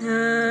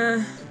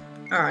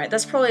 Alright,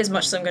 that's probably as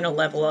much as I'm gonna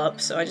level up,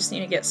 so I just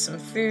need to get some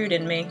food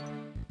in me.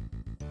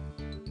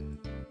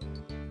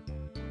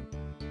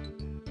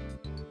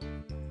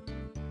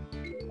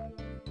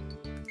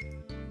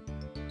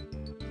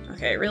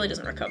 Okay, it really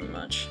doesn't recover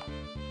much.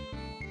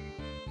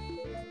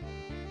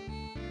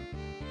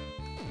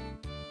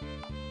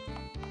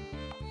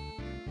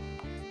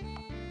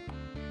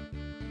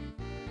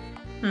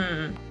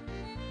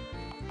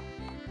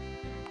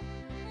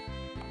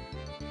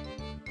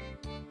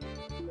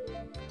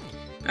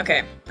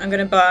 Okay, I'm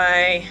gonna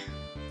buy...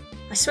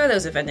 I swear there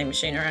was a vending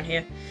machine around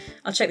here.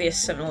 I'll check the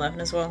 7-Eleven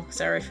as well, because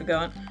I already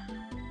forgot.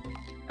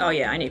 Oh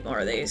yeah, I need more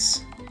of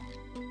these.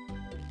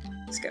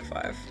 Let's go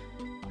 5.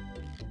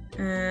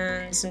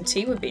 And some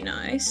tea would be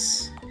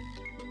nice.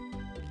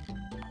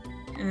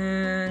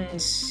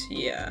 And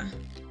yeah.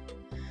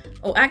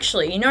 Oh,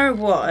 actually, you know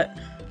what?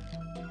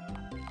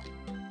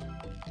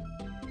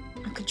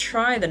 I could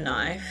try the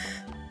knife.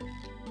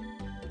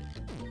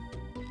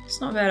 It's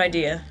not a bad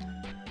idea.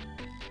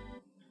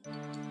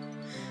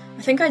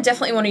 I think I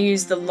definitely want to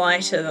use the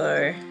lighter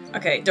though.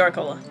 Okay,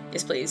 Doricola.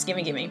 Yes, please.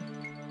 Gimme, gimme.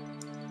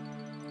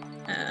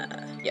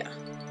 Yeah.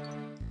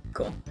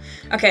 Cool.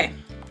 Okay.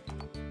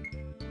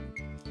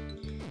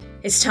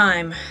 It's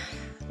time.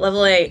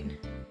 Level 8.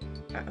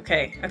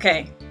 Okay,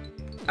 okay.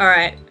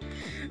 Alright.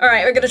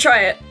 Alright, we're gonna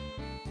try it.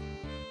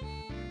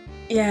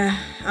 Yeah,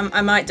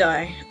 I might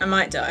die. I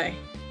might die.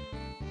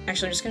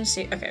 Actually, I'm just gonna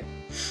see. Okay.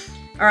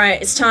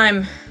 Alright, it's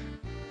time.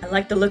 I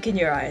like the look in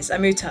your eyes.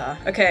 I'm Uta.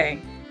 Okay.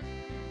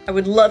 I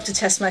would love to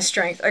test my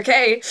strength.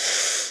 Okay.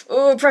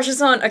 Oh,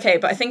 pressure's on. Okay,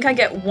 but I think I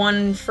get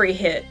 1 free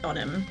hit on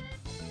him.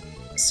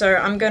 So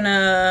I'm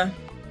gonna...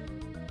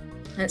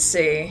 Let's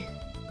see.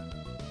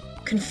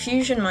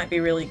 Confusion might be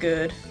really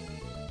good.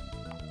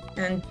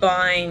 And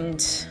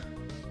bind...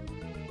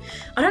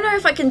 I don't know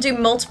if I can do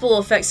multiple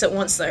effects at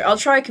once though. I'll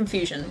try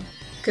confusion.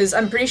 Because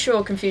I'm pretty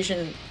sure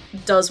confusion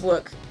does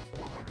work.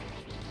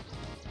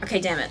 Okay,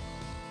 damn it.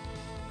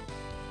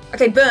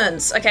 Okay,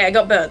 burns. Okay, I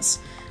got burns.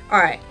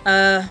 Alright,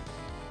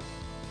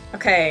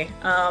 okay,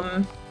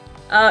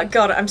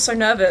 God, I'm so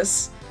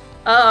nervous.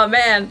 Oh,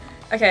 man.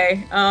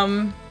 Okay,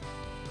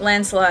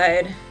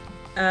 landslide.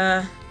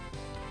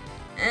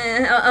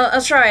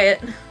 I'll try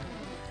it.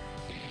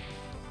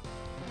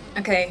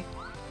 Okay.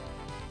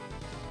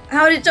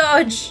 How to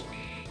dodge?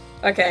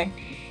 Okay.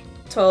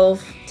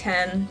 12,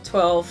 10,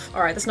 12.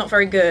 Alright, that's not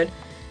very good.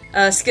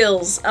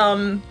 Skills.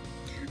 I'm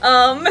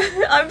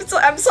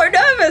so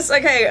nervous!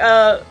 Okay,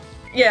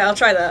 yeah, I'll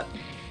try that.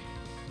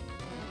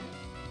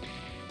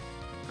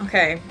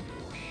 Okay.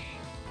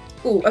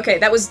 Ooh, okay,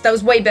 that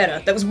was way better.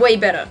 That was way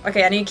better.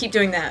 Okay, I need to keep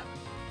doing that.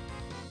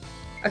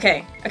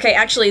 Okay, okay,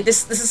 actually,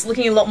 this is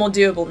looking a lot more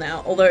doable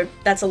now, although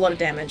that's a lot of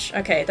damage.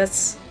 Okay,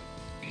 that's...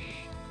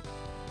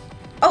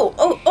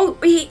 Oh,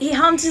 he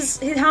harmed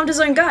his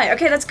own guy.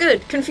 Okay, that's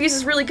good. Confuse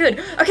is really good.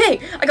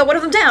 Okay, I got one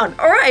of them down.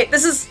 Alright,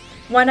 this is...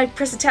 Why did I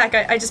press attack?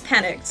 I just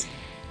panicked.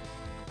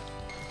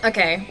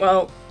 Okay,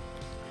 well...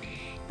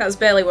 That was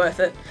barely worth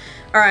it.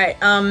 Alright,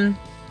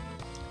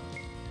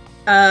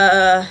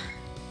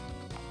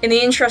 in the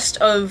interest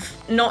of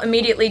not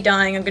immediately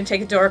dying, I'm gonna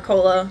take a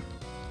Doricola.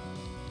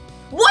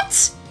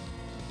 What?!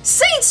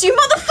 Saints, you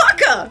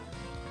motherfucker!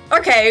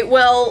 Okay,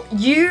 well,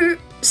 you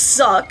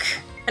suck,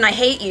 and I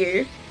hate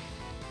you.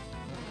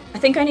 I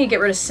think I need to get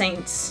rid of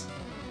Saints.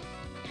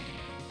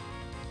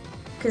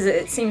 Because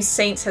it seems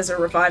Saints has a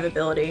revive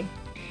ability.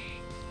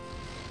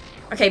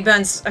 Okay,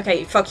 Burns.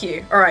 Okay, fuck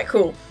you. Alright,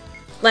 cool.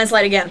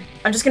 Landslide again.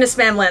 I'm just gonna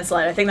spam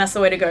Landslide. I think that's the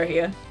way to go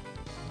here.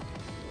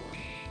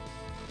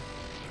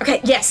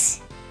 Okay,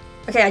 yes!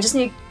 Okay, I just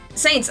need...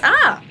 Saints,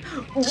 ah!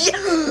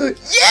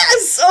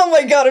 Yes! Oh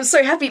my god, I'm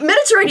so happy.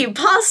 Mediterranean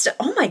pasta!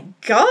 Oh my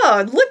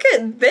god, look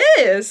at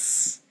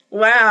this!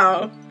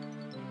 Wow.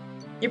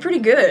 You're pretty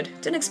good.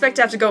 Didn't expect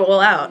to have to go all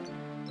out.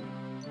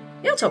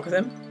 Yeah, I'll talk with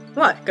him.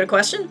 What, got a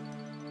question?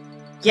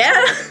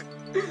 Yeah?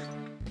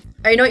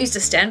 Are you not used to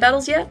stand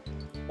battles yet?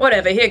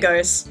 Whatever, here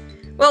goes.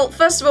 Well,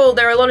 first of all,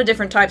 there are a lot of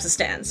different types of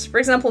stands. For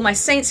example, my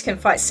Saints can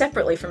fight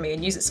separately from me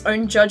and use its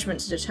own judgment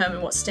to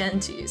determine what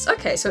stand to use.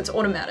 Okay, so it's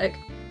automatic.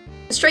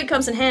 The straight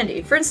comes in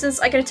handy. For instance,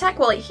 I can attack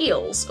while it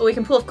heals, or we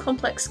can pull off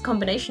complex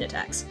combination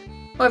attacks.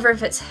 However,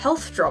 if its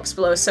health drops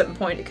below a certain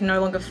point, it can no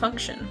longer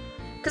function.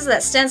 Because of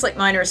that, stands like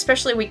mine are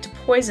especially weak to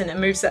poison and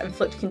moves that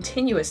inflict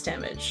continuous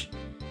damage.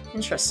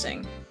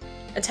 Interesting.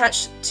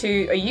 Attached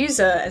to a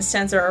user and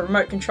stands are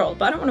remote controlled,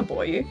 but I don't want to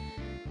bore you.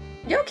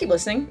 Yeah, I'll keep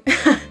listening.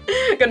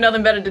 Got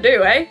nothing better to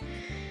do, eh?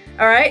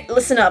 Alright,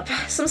 listen up.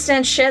 Some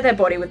stands share their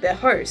body with their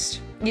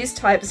host. These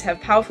types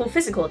have powerful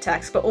physical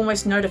attacks, but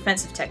almost no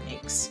defensive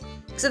techniques.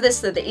 Because of this,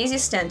 they're the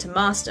easiest stand to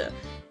master.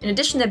 In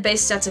addition, their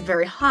base stats are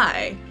very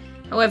high.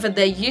 However,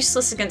 they're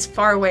useless against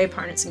faraway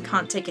opponents and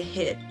can't take a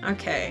hit.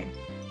 Okay.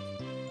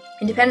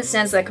 Independent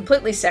stands that are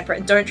completely separate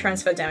and don't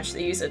transfer damage to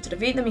the user. To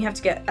defeat them, you have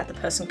to get at the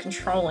person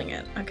controlling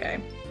it.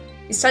 Okay.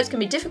 These types can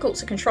be difficult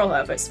to control,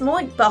 however. It's more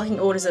like barking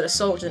orders at a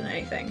soldier than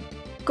anything.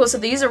 Of course,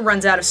 if the user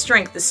runs out of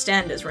strength, the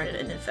stand is rendered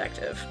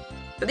ineffective.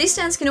 But these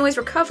stands can always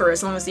recover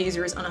as long as the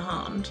user is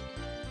unharmed.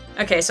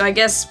 Okay, so I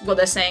guess what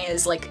they're saying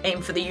is, like,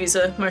 aim for the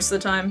user most of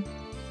the time.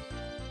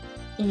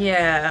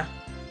 Yeah.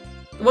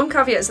 One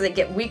caveat is that they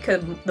get weaker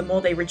the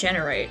more they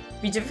regenerate.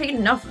 If you defeat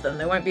enough of them,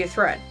 they won't be a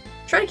threat.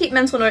 Try to keep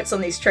mental notes on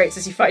these traits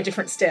as you fight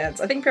different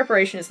stands. I think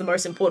preparation is the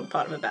most important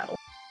part of a battle.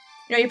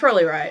 You know, you're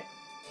probably right.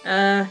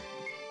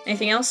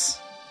 Anything else?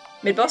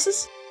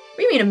 Mid-bosses? What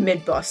do you mean a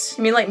mid-boss?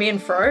 You mean like me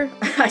and Fro?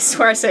 I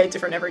swear I say it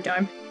different every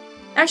time.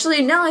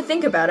 Actually, now I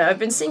think about it, I've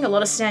been seeing a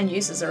lot of stand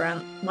users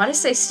around. Why did I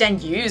say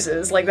stand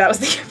users? Like that was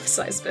the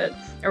emphasized bit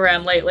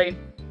around lately.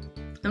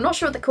 I'm not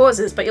sure what the cause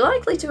is, but you're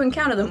likely to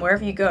encounter them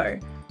wherever you go.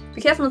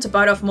 Be careful not to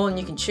bite off more than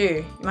you can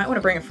chew. You might want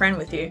to bring a friend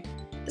with you.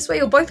 This way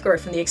you'll both grow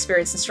from the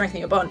experience and strengthen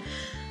your bond.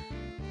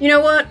 You know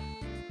what?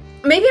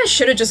 Maybe I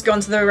should have just gone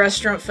to the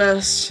restaurant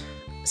first,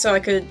 so I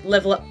could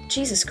level up.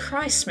 Jesus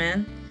Christ,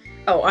 man.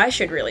 Oh, I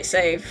should really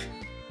save.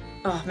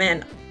 Oh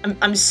man,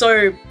 I'm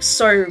so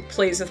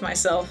pleased with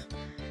myself.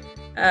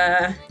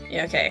 Yeah,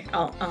 okay,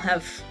 I'll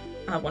have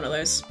one of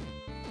those.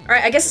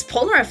 Alright, I guess it's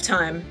Polnareff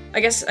time.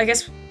 I guess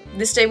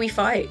this day we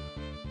fight.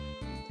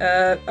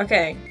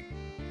 Okay.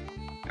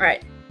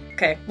 Alright.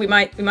 Okay, we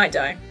might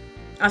die.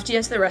 After you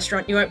enter the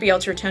restaurant, you won't be able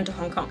to return to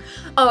Hong Kong.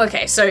 Oh,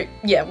 okay, so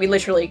yeah, we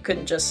literally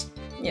couldn't just...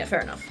 Yeah, fair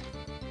enough.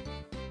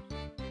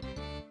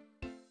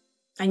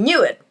 I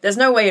knew it! There's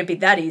no way it'd be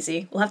that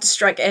easy. We'll have to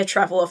strike air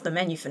travel off the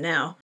menu for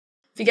now.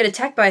 If you get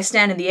attacked by a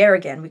stand in the air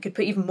again, we could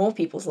put even more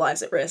people's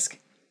lives at risk.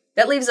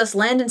 That leaves us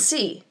land and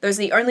sea. Those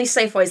are the only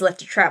safe ways left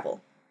to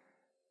travel.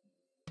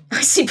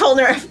 I see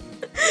Polnareff.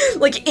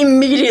 Like,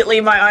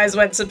 immediately my eyes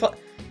went to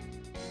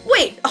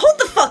Wait, hold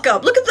the fuck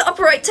up! Look at the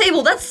upper right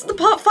table, that's the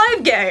Part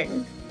 5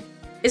 gang!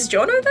 Is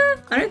Jono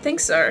there? I don't think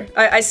so.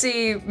 I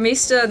see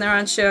Mr.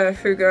 Narancia,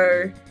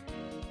 Hugo,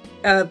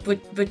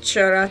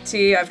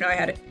 Bucciarati, I have no idea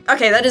how to...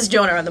 Okay, that is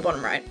Jono on the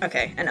bottom right.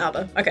 Okay, and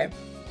Alba. Okay.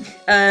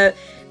 But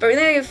we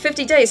only have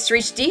 50 days to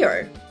reach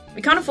Dio.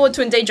 We can't afford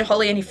to endanger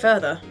Holly any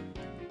further.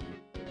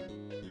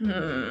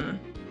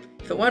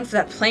 If it weren't for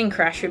that plane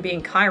crash, we'd be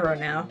in Cairo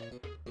now.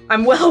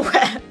 I'm well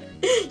aware.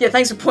 Yeah,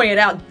 thanks for pointing it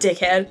out,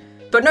 dickhead.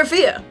 But no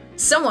fear.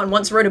 Someone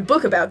once wrote a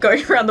book about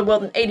going around the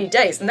world in 80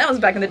 days, and that was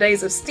back in the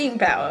days of steam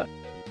power.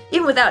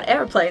 Even without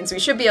airplanes, we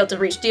should be able to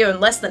reach Dio in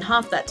less than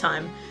half that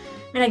time.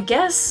 I mean, I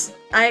guess...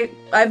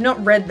 I've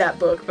not read that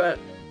book, but...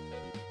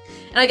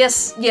 And I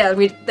guess, yeah,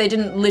 they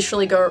don't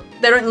literally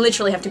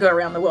have to go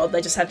around the world,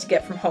 they just have to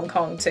get from Hong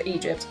Kong to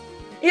Egypt.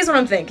 Here's what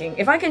I'm thinking.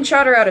 If I can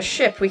charter out a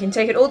ship, we can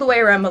take it all the way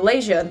around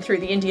Malaysia and through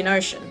the Indian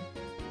Ocean.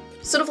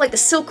 Sort of like the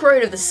Silk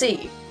Road of the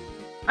sea.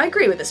 I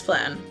agree with this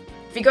plan.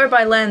 If you go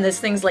by land, there's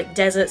things like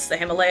deserts, the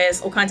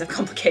Himalayas, all kinds of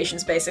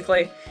complications,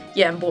 basically.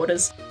 Yeah, and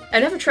borders.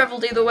 I've never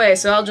travelled either way,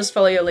 so I'll just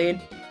follow your lead.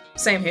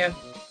 Same here.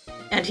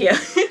 And here.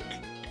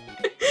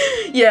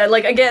 Yeah,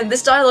 like, again,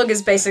 this dialogue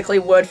is basically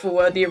word for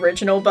word the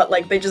original, but,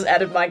 like, they just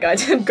added my guy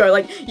to go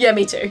like, yeah,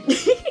 me too.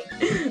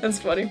 That's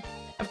funny.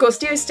 Of course,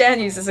 Dio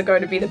stand users are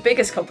going to be the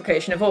biggest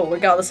complication of all,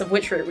 regardless of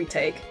which route we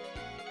take.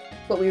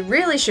 What we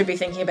really should be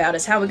thinking about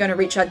is how we're going to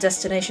reach our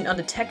destination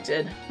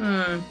undetected.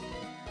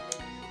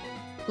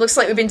 Looks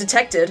like we've been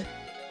detected.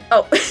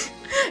 Oh,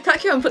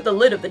 Takyon put the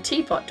lid of the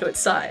teapot to its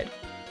side.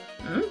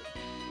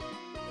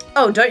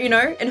 Oh, don't you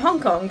know? In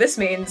Hong Kong, this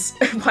means...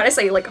 Why'd I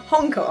say, like,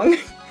 Hong Kong?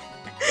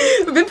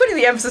 We've been putting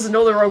the emphasis in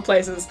all the wrong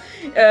places.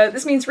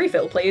 This means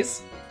refill,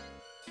 please.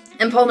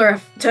 And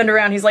Polnareff turned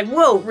around, he's like,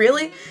 whoa,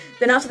 really?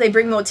 Then after they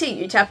bring more tea,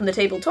 you tap on the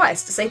table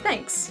twice to say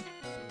thanks.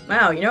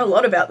 Wow, you know a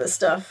lot about this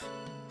stuff.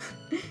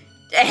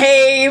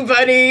 Hey,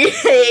 buddy!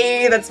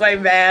 Hey, that's my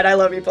man. I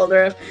love you,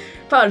 Polnareff.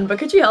 Pardon, but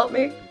could you help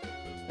me?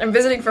 I'm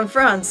visiting from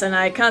France, and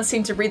I can't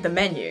seem to read the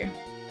menu.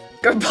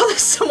 Go bother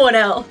someone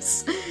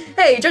else.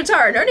 Hey,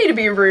 Jotaro, no need to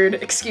be rude.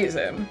 Excuse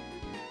him.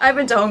 I've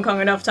been to Hong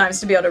Kong enough times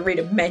to be able to read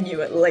a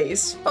menu at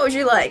least. What would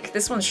you like?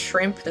 This one's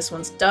shrimp, this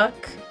one's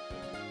duck.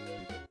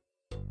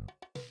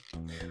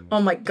 Oh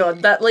my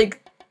god,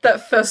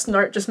 that first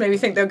note just made me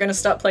think they were gonna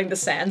start playing the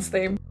Sands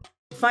theme.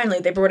 Finally,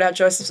 they brought out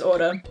Joseph's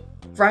order.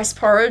 Rice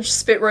porridge,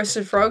 spit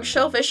roasted frog,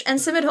 shellfish,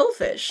 and simmered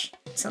hullfish.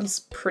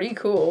 Sounds pretty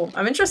cool.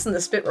 I'm interested in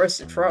the spit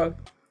roasted frog.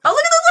 Oh,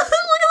 look at the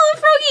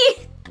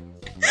froggy!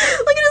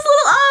 Look at his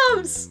little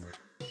arms!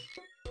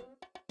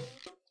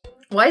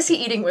 Why is he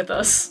eating with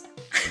us?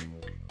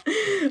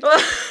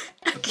 Well,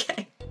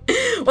 okay.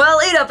 Well,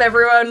 eat up,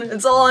 everyone.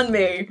 It's all on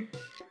me.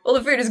 All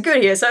the food is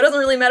good here, so it doesn't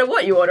really matter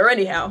what you order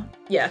anyhow.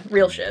 Yeah,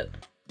 real shit.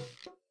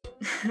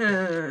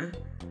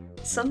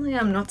 Suddenly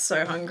I'm not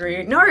so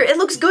hungry. No, it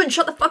looks good!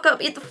 Shut the fuck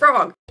up! Eat the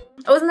frog!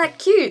 Oh, isn't that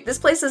cute? This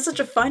place has such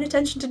a fine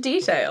attention to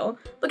detail.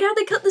 Look how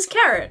they cut this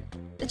carrot.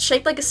 It's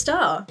shaped like a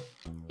star.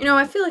 You know,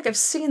 I feel like I've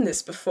seen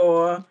this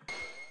before.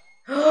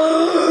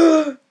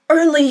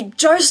 Only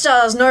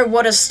Joestars know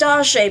what a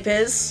star shape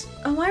is.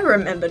 Oh, I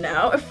remember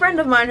now. A friend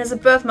of mine has a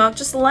birthmark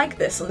just like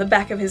this on the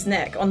back of his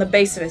neck. On the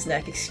base of his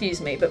neck,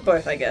 excuse me, but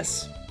both, I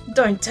guess.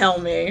 Don't tell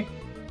me.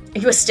 Are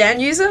you a stand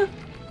user?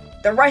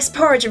 The rice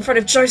porridge in front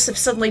of Joseph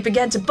suddenly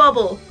began to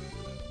bubble.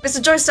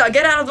 Mr. Joestar,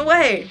 get out of the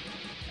way!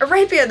 A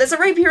rapier! There's a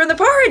rapier in the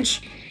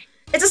porridge!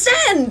 It's a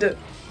stand!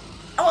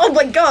 Oh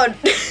my god!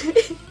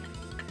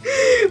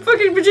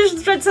 Fucking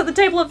magicians tried to set the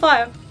table on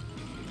fire.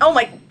 Oh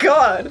my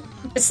god!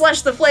 It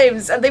slashed the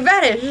flames and they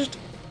vanished!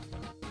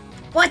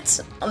 What?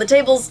 On the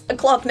table's a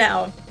clock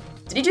now.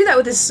 Did he do that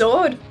with his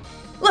sword?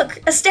 Look,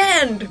 a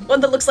stand!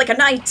 One that looks like a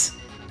knight!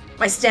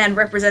 My stand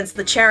represents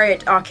the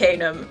chariot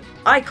arcanum.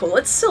 I call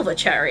it Silver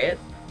Chariot.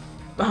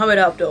 Muhammad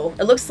Abdul,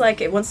 it looks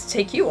like it wants to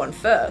take you on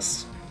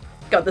first.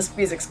 God, this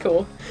music's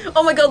cool.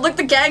 Oh my god, look,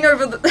 the gang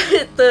over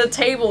the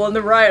table on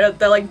the right,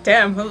 they're like,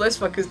 damn, what are those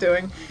fuckers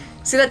doing?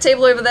 See that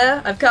table over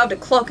there? I've carved a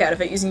clock out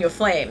of it using your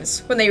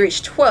flames. When they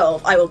reach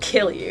 12, I will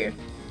kill you.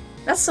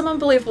 That's some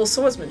unbelievable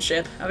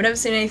swordsmanship. I've never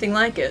seen anything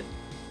like it.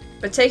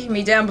 But taking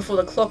me down before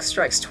the clock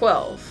strikes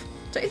 12.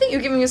 Don't you think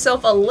you're giving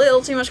yourself a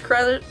little too much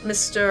credit,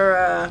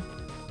 Mr.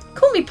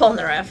 Call me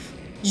Polnareff.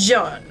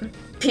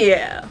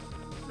 Jean-Pierre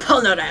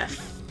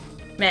Polnareff.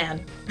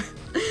 Man.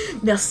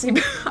 Merci.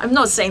 I'm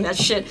not saying that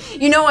shit.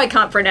 You know I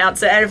can't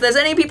pronounce it, and if there's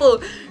any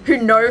people who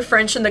know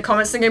French in the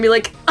comments, they're gonna be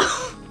like,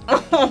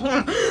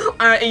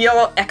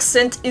 your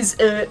accent is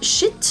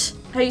shit.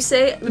 How you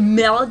say it?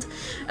 Merde.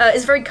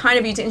 It's very kind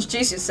of you to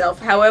introduce yourself.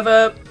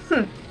 However,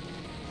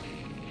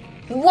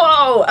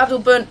 Whoa! Abdul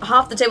burnt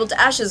half the table to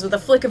ashes with a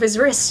flick of his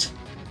wrist.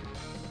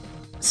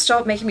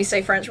 Stop making me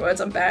say French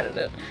words, I'm bad at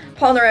it.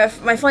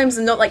 Polnareff, my flames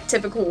are not like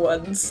typical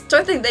ones.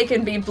 Don't think they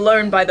can be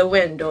blown by the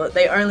wind or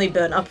they only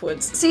burn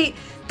upwards. See,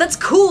 that's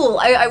cool!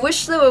 I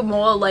wish there were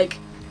more, like,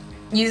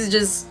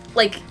 usages,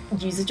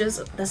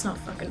 that's not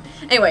fucking...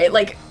 Anyway,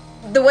 like,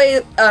 the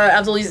way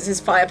Abdul uses his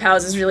fire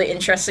powers is really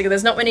interesting.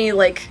 There's not many,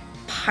 like,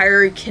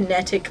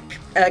 pyrokinetic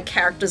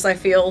characters, I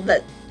feel,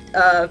 that,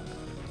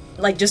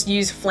 like, just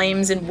use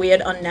flames in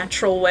weird,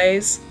 unnatural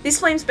ways. These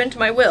flames bend to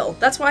my will.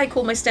 That's why I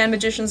call my stand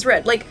magicians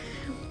red. Like,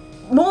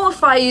 more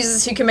fire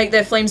users who can make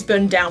their flames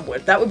burn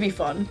downward. That would be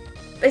fun.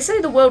 They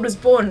say the world was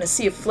born in a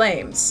sea of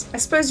flames. I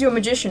suppose your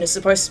magician is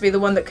supposed to be the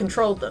one that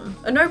controlled them.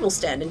 A noble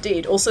stand,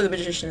 indeed. Also, the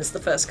magician is the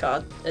first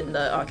card in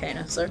the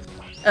Arcana, so...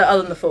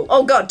 other than the Fool.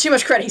 Oh god, too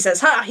much credit, he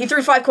says. Ha! He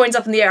threw 5 coins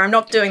up in the air. I'm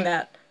not doing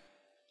that.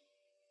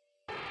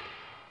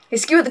 He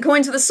skewered the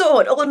coins with a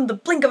sword, all in the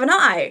blink of an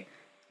eye.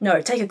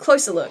 No, take a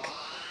closer look.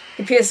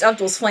 He pierced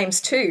Abdul's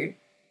flames too.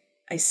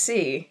 I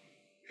see.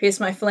 Pierced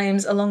my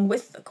flames along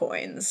with the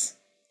coins.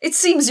 It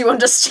seems you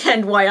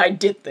understand why I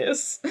did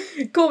this.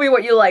 Call me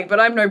what you like, but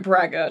I'm no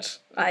braggart.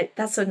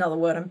 That's another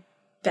word I'm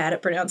bad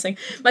at pronouncing.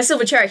 My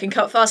silver chariot can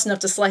cut fast enough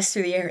to slice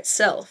through the air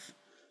itself.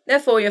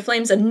 Therefore, your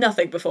flames are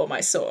nothing before my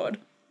sword.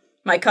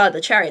 My card, the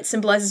chariot,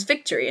 symbolizes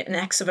victory and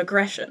acts of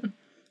aggression.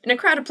 In a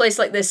crowded place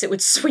like this, it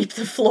would sweep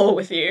the floor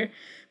with you.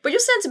 But your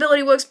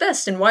sensibility works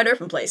best in wide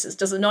open places,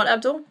 does it not,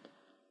 Abdul?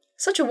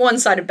 Such a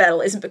one-sided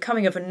battle isn't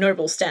becoming of a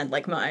noble stand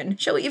like mine.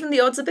 Shall we even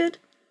the odds a bit?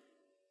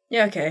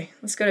 Yeah, okay.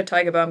 Let's go to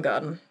Tiger Balm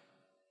Garden.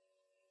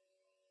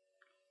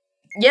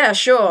 Yeah,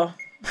 sure.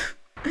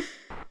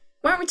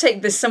 Why don't we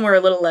take this somewhere a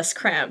little less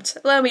cramped?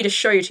 Allow me to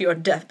show you to your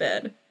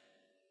deathbed.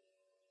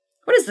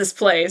 What is this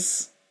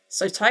place?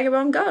 So Tiger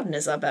Balm Garden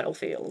is our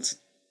battlefield.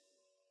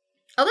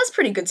 Oh, that's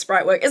pretty good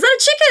sprite work. Is that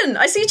a chicken?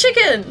 I see a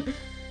chicken!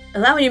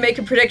 Allow me to make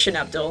a prediction,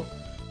 Abdul.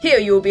 Here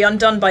you will be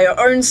undone by your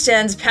own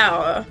stand's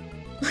power.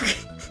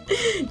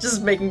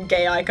 Just making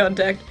gay eye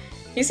contact.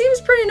 He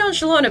seems pretty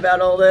nonchalant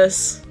about all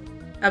this.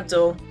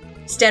 Abdul,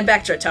 stand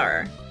back,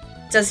 Jotaro.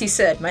 It's as he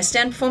said, my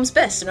stand performs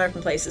best in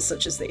open places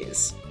such as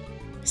these.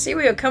 I see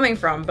where you're coming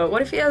from, but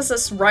what if he has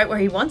us right where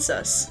he wants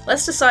us?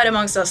 Let's decide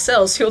amongst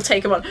ourselves who'll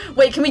take him on.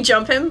 Wait, can we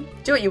jump him?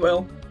 Do what you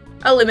will.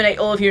 I'll eliminate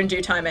all of you in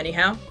due time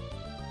anyhow.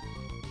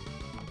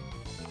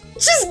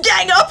 Just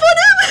gang up on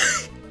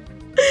him?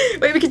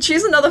 Wait, we can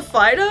choose another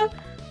fighter?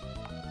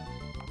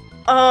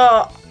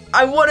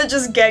 I want to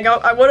just gang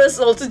up. I want us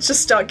all to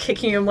just start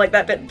kicking him like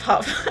that bit in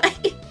part 5.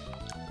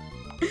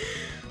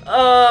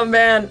 Oh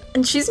man,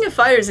 and choosing a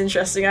fighter is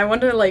interesting. I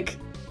wonder like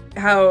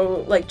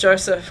how like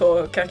Joseph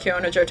or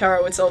Kakyon or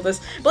Jotaro would solve this.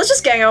 But let's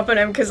just gang up on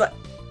him because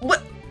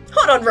what?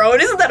 Hold on,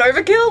 Rowan, isn't that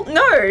overkill?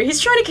 No,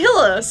 he's trying to kill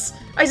us.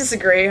 I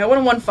disagree. A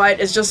one-on-one fight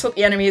is just what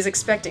the enemy is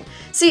expecting.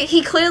 See,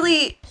 he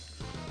clearly...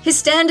 His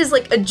stand is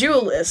like a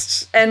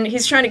duelist, and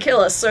he's trying to kill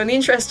us, so in the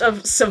interest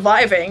of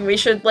surviving, we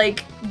should,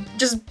 like,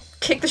 just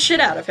kick the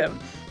shit out of him.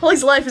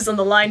 Holly's life is on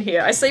the line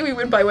here. I say we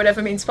win by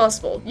whatever means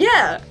possible.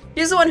 Yeah!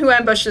 He's the one who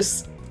ambushed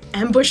us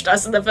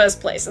in the first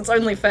place. It's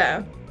only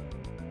fair.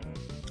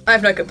 I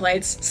have no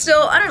complaints.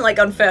 Still, I don't like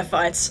unfair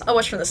fights. I'll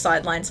watch from the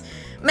sidelines.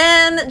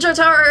 Man,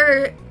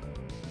 Jotaro...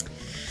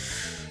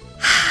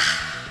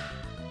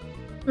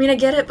 I mean, I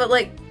get it, but,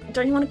 like,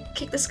 don't you want to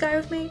kick this guy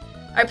with me?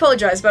 I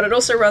apologize, but I'd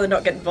also rather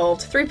not get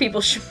involved. 3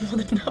 people should more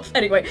than enough.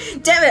 Anyway,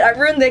 damn it, I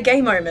ruined their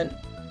gay moment.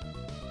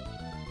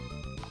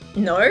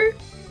 No?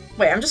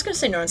 Wait, I'm just gonna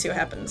say no and see what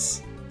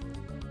happens.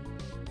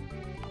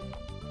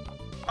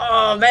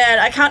 Oh man,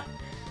 I can't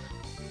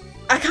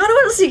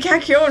want to see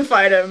Kakyon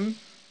fight him.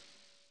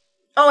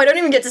 Oh, I don't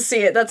even get to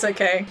see it, that's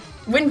okay.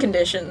 Win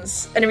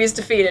conditions. Enemies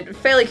defeated.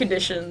 Failure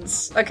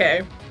conditions.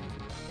 Okay.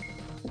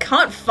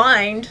 Can't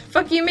find?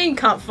 Fuck you mean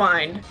can't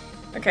find?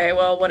 Okay,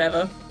 well,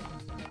 whatever.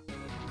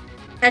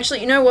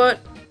 Actually, you know what?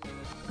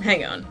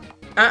 Hang on.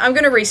 I'm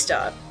gonna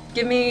restart.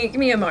 Give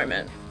me a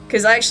moment.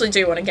 Because I actually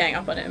do want to gang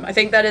up on him. I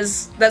think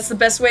that's the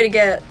best way to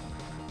get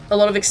a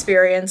lot of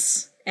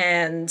experience,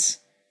 and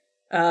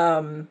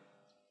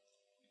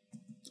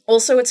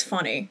also it's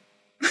funny.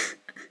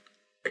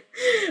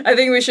 I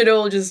think we should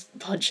all just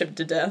punch him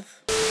to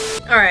death.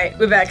 Alright,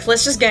 we're back.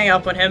 Let's just gang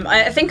up on him.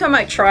 I think I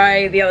might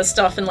try the other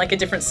stuff in like a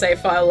different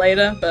save file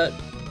later, but...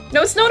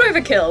 No, it's not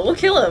overkill. We'll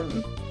kill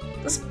him.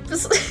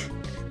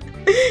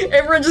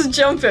 Everyone just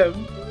jump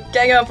him.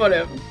 Gang up on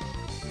him.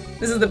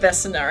 This is the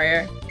best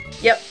scenario.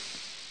 Yep.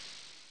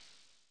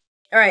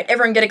 Alright,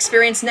 everyone get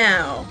experience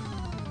now.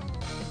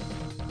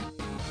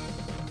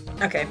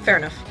 Okay, fair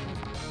enough.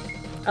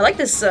 I like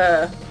this,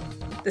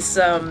 this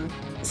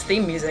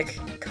theme music.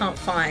 Can't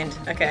find.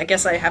 Okay, I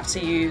guess I have to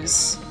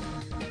use,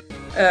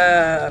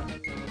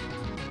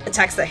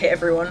 attacks that hit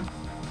everyone.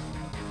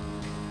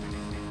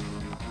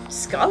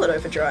 Scarlet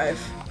Overdrive.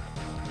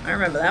 I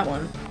remember that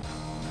one.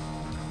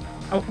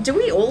 Oh, do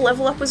we all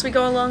level up as we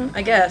go along?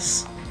 I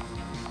guess.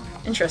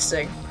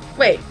 Interesting.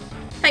 Wait,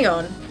 hang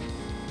on.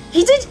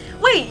 He did-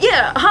 wait,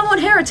 yeah, Harmon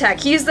hair attack.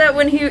 He used that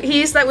when he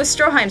used that with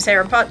Stroheim's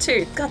hair in part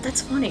 2. God,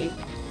 that's funny.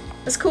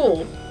 That's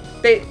cool.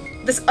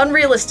 This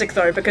unrealistic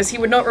though, because he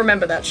would not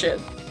remember that shit.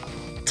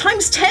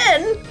 Times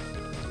 10?!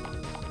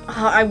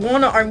 I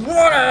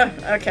wanna!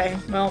 Okay,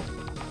 well.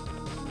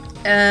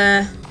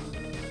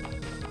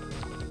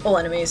 All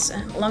enemies.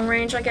 Long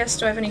range, I guess.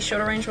 Do I have any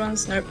shorter range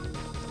ones? Nope.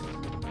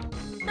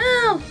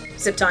 Oh,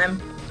 zip time.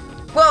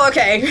 Whoa,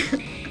 okay.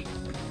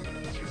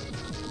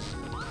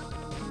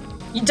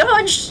 You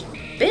dodged,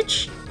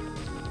 bitch.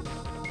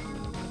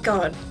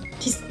 God,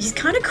 he's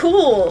kind of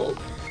cool.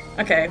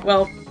 Okay,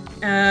 well,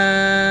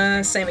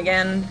 same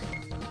again.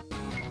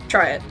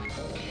 Try it.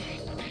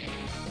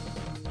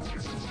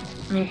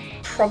 I mean,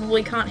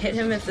 probably can't hit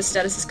him if the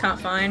statuses can't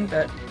find,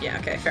 but yeah,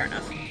 okay, fair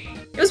enough.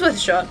 It was worth a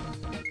shot.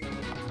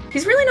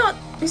 He's really not-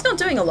 he's not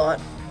doing a lot.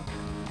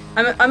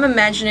 I'm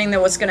imagining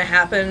that what's gonna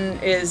happen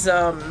is,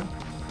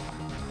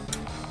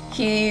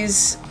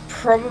 he's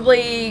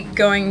probably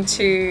going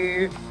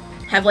to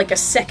have like a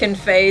second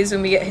phase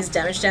when we get his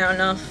damage down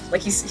enough.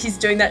 Like he's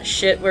doing that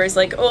shit where he's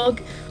like, oh,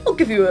 I'll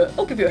give you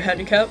a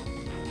handicap.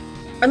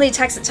 Only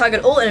attacks that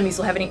target all enemies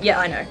will have any- yeah,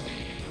 I know.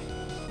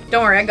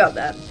 Don't worry, I got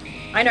that.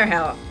 I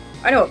know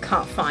what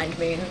can't find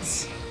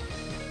means.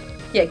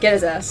 Yeah, get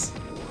his ass.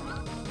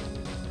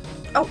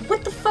 Oh,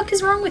 what the fuck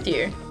is wrong with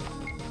you?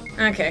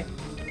 Okay.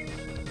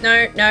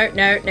 No.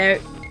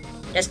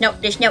 That's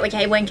not what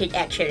I wanted,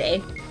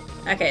 actually.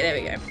 Okay, there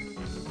we go.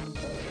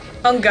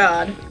 On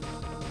guard.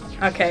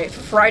 Okay,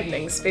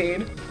 frightening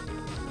speed.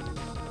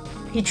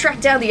 He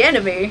tracked down the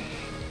enemy?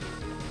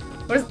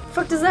 What the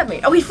fuck does that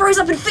mean? Oh, he froze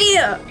up in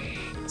fear!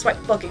 That's what I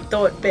fucking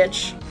thought,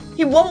 bitch.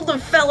 He wobbled and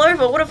fell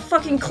over, what a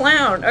fucking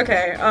clown!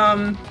 Okay,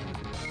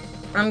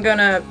 I'm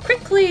gonna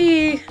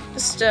quickly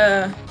just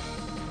gonna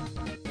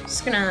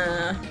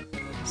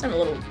send a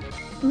little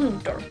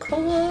dark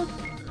color.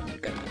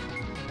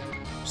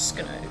 Just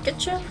gonna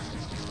get ya.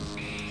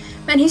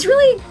 Man, he's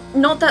really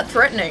not that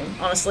threatening,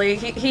 honestly.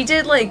 He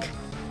did like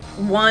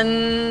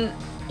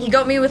he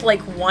got me with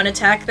like one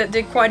attack that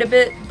did quite a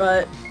bit,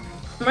 but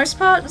for the most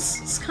part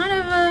it's kind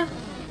of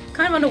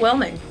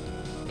underwhelming.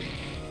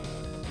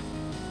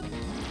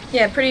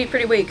 Yeah,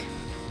 pretty weak.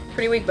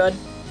 Pretty weak, bud.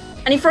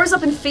 And he froze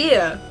up in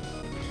fear.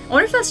 I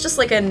wonder if that's just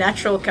like a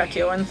natural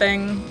Kakyoin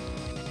thing,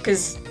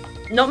 because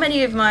not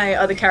many of my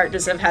other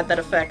characters have had that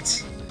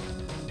effect.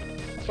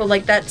 Or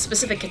like that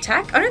specific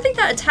attack. I don't think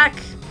that attack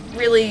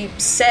really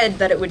said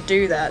that it would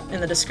do that in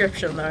the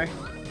description though.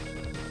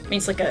 It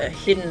means like a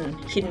hidden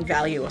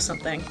value or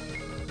something.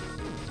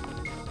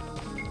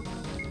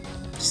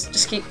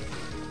 Just keep...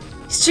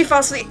 He's too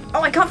fast for the...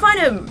 Oh, I can't find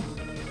him!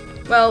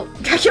 Well,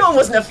 Kakyoin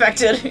wasn't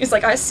affected. He's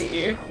like, I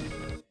see you.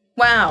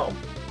 Wow.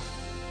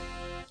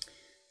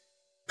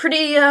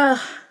 Pretty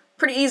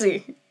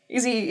easy.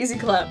 Easy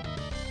clap.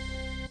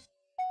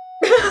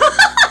 He's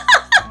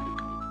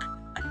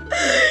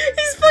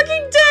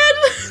fucking dead!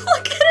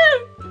 Look at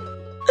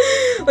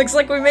him! Looks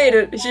like we made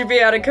it. He should be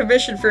out of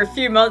commission for a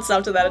few months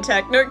after that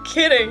attack. No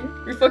kidding!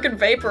 We fucking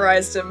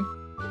vaporized him.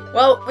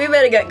 Well, we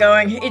better get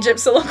going.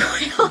 Egypt's a long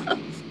way off.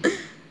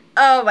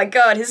 Oh my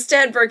god, his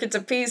stand broke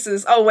into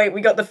pieces. Oh wait,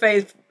 we got the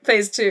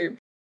phase 2.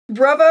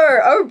 Bravo!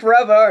 Oh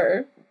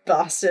bravo!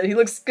 Bastard, he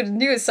looks good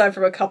new aside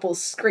from a couple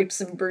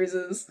scrapes and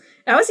bruises.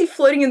 How is he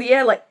floating in the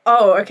air like-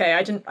 oh, okay,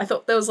 I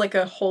thought there was like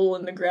a hole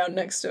in the ground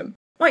next to him.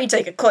 Why don't you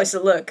take a closer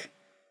look?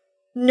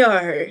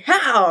 No,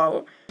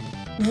 how?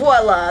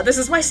 Voila, this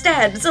is my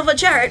stand, Silver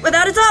Chariot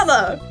without its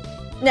armor!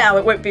 Now,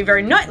 it won't be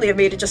very knightly of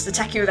me to just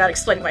attack you without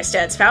explaining my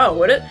stand's power,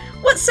 would it?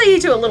 What say you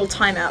to a little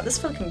timeout, this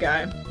fucking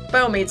guy?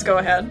 By all means, go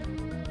ahead.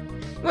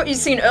 What you'd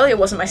seen earlier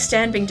wasn't my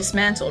stand being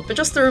dismantled, but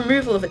just the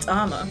removal of its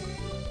armor.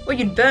 What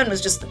you'd burn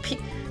was just the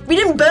we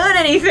didn't burn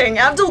anything!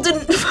 Abdul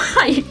didn't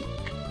fight!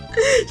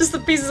 Just the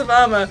pieces of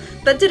armor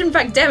that did in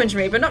fact damage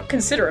me, but not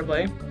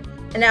considerably.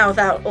 And now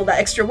without all that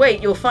extra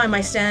weight, you'll find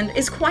my stand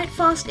is quite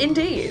fast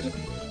indeed.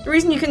 The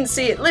reason you couldn't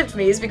see it lift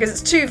me is because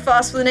it's too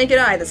fast for the naked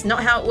eye. That's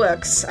not how it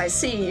works. I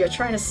see, you're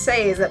trying to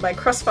say is that my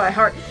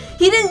Crossfire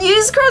He didn't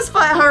use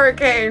Crossfire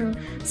Hurricane!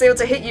 It's able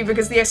to hit you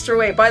because of the extra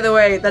weight. By the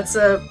way, that's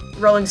a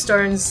Rolling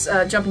Stones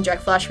Jumpin'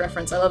 Jack Flash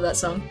reference. I love that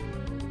song.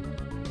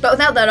 But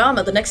without that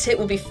armor, the next hit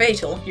will be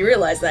fatal. You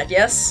realize that,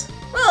 yes?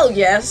 Well,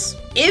 yes.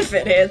 If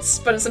it hits,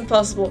 but it's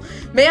impossible.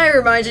 May I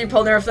remind you,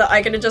 Polnareff, that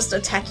I can just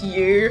attack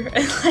you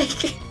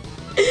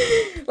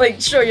and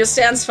like, sure, your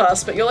stand's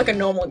fast, but you're like a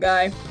normal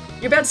guy.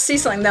 You're about to see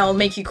something that will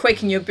make you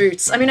quake in your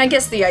boots. I mean, I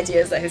guess the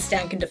idea is that his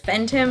stand can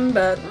defend him,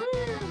 but...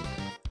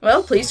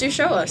 well, please do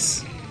show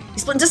us. He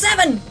split into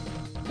 7!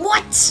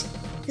 What?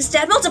 His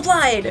stand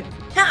multiplied!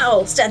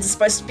 How? Stands are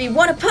supposed to be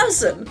one a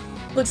person!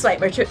 Looks like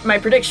my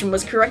prediction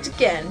was correct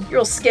again. You're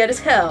all scared as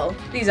hell.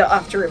 These are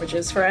after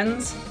images,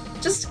 friends.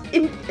 Just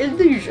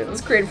illusions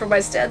created from my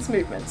stand's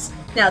movements.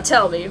 Now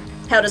tell me,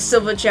 how does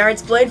Silver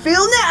Chariot's blade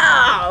feel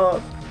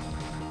now?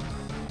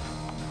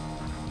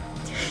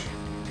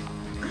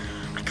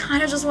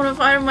 kind of just want to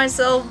fight him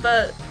myself,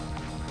 but...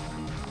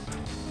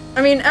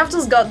 I mean,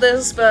 Avdol's got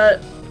this,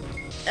 but...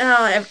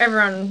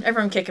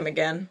 everyone kick him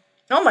again.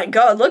 Oh my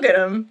god, look at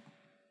him!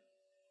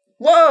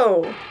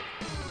 Whoa!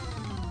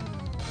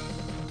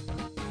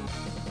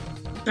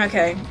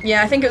 Okay,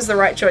 yeah, I think it was the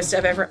right choice to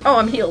have everyone- Oh,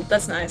 I'm healed,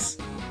 that's nice.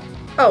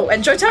 Oh,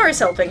 and Jotaro's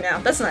helping now,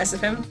 that's nice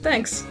of him,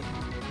 thanks.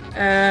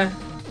 Yeah,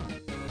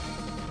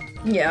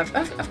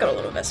 I've got a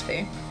lot of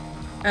SP.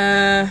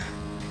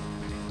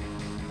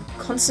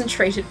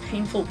 Concentrated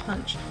painful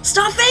punch.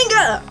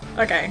 Starfinger!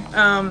 Okay,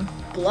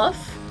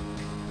 bluff?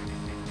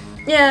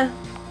 Yeah.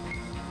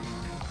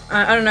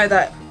 I don't know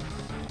that.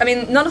 I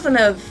mean, none of them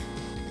have...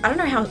 I don't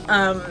know how,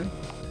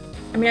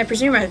 I mean, I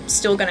presume I'm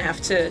still gonna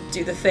have to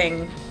do the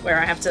thing where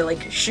I have to,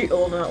 like, shoot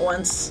all of them at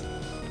once.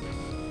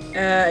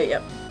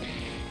 Yep.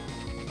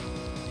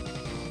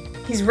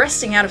 He's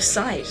resting out of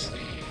sight.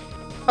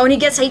 Oh, and he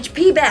gets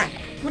HP back!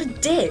 What a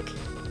dick!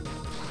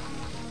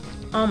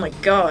 Oh my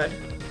god.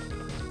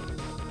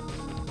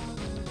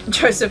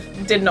 Joseph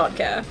did not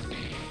care.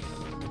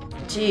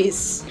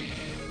 Jeez.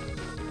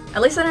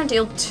 At least I don't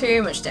deal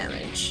too much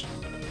damage.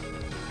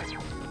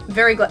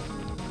 Very glad-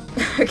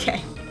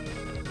 Okay.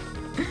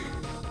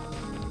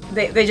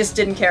 They just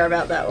didn't care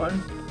about that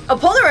one. Oh,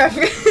 Polnareff!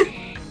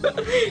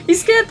 He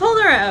scared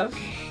Polnareff!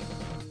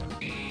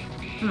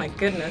 Oh my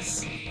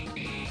goodness.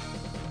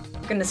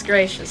 Goodness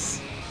gracious.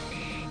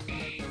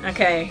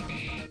 Okay.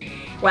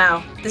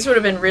 Wow, this would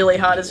have been really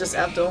hard as just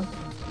Avdol.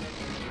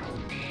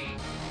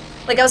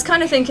 Like, I was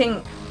kind of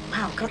thinking,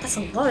 wow, god, that's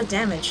a lot of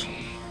damage.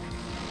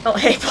 Oh,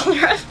 hey,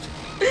 Polnareff.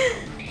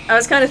 I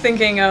was kind of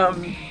thinking,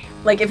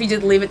 like, if you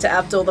did leave it to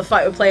Avdol, the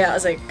fight would play out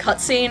as a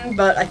cutscene,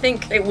 but I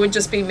think it would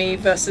just be me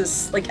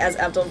versus, like, as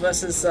Avdol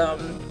versus,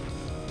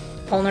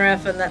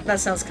 Polnareff, and that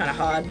sounds kind of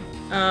hard.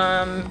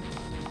 I'm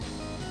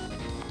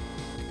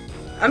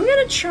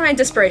gonna try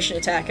Desperation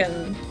Attack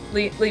and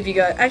leave you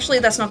go. Actually,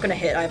 that's not gonna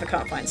hit. I have a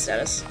can't find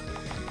status.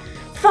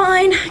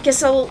 Fine, I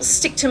guess I'll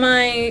stick to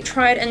my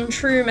tried and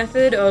true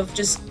method of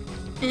just...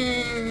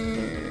 I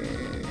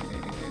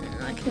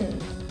can...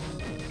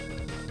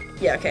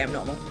 Yeah, okay, I'm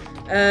normal.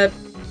 I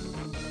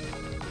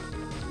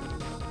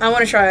want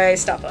to try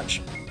Star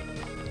Punch.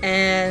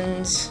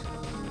 And...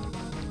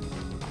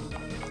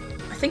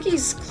 I think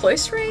he's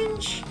close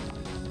range?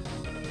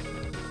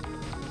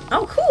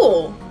 Oh,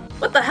 cool!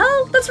 What the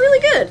hell? That's really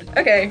good!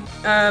 Okay,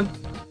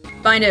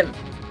 bind him.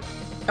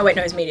 Oh wait,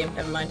 no, he's medium,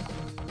 never mind.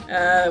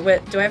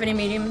 Wait, do I have any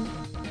medium?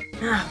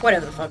 Ah,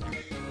 whatever the fuck.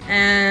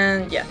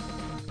 And yeah.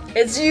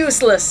 It's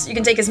useless! You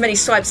can take as many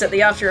swipes at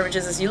the after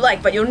images as you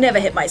like, but you'll never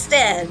hit my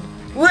stand!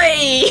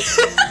 Wait!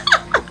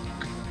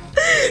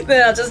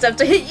 Then I'll just have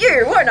to hit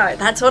you, won't I?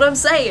 That's what I'm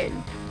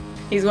saying!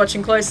 He's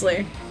watching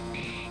closely.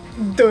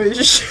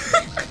 Doge.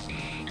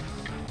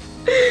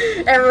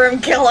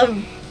 Everyone kill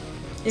him!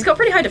 He's got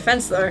pretty high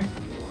defense though.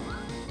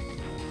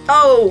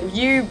 Oh,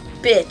 you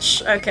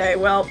bitch. Okay,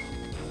 well,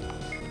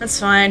 that's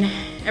fine.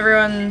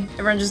 Everyone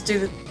just do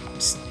the...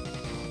 Just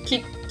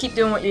keep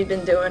doing what you've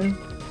been doing.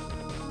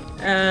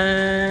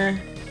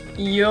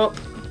 Yup.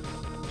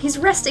 He's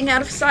resting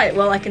out of sight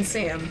while I can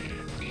see him.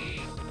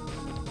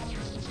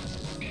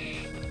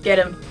 Get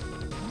him.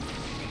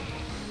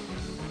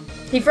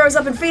 He froze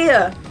up in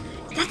fear!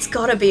 That's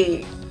gotta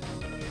be...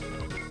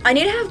 I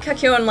need to have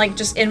Kakyoin, like,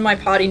 just in my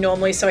party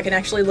normally so I can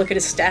actually look at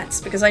his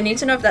stats, because I need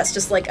to know if that's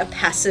just, like, a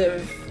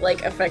passive,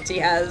 like, effect he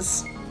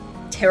has,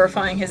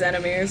 terrifying his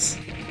enemies.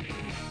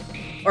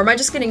 Or am I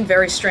just getting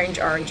very strange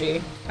RNG?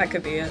 That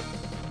could be it.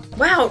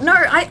 Wow, no,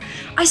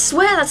 I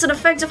swear that's an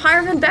effect of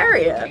Higher Than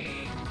Barrier!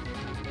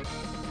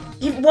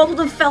 He wobbled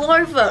and fell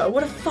over!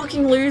 What a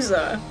fucking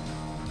loser!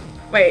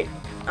 Wait.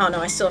 Oh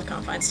no, I still have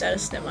can't find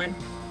status, never mind.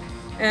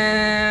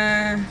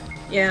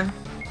 Yeah.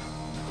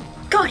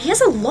 God, he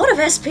has a lot of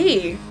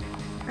SP!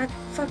 That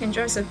fucking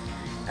Joseph.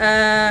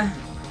 I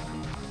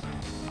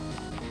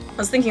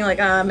was thinking like,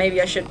 maybe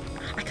I should...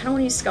 I kinda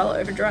wanna use Scarlet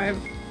Overdrive.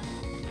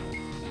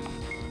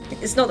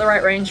 It's not the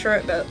right range for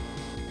it, but...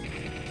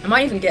 I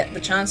might even get the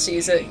chance to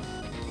use it.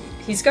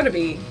 He's gotta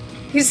be...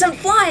 He's sent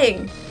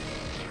flying!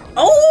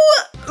 Oh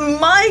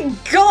my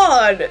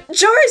god!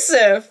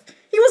 Joseph!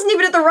 He wasn't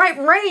even at the right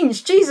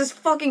range! Jesus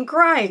fucking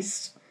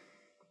Christ!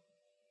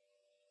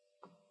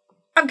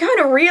 I'm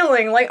kinda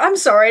reeling, like, I'm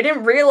sorry, I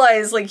didn't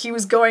realize, like, he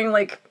was going,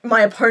 like,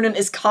 my opponent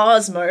is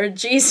Cars mode,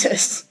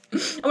 Jesus.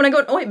 Oh, and I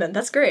got ointment,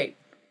 that's great.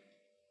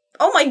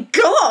 Oh my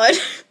god!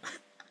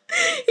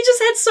 He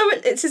just had so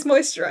much- it's his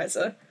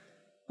moisturizer.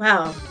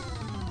 Wow.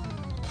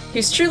 He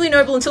was truly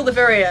noble until the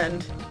very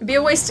end. It'd be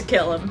a waste to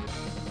kill him.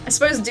 I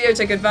suppose Dio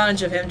took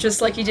advantage of him,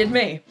 just like he did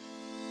me.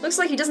 Looks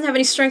like he doesn't have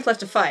any strength left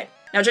to fight.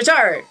 Now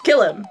Jotaro,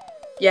 kill him!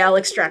 Yeah, I'll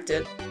extract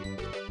it.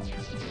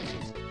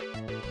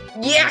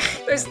 Yeah,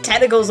 those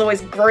tentacles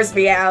always gross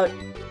me out.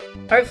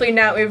 Hopefully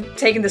now we've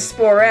taken the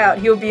spore out,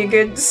 he'll be a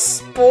good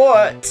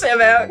sport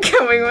about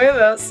coming with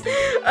us.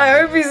 I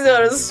hope he's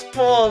not a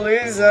spore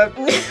loser.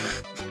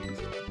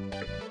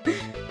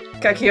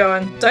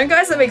 Kakyoin, don't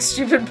guys that make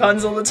stupid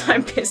puns all the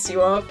time piss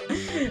you off?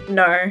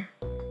 No.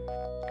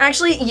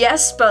 Actually,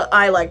 yes, but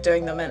I like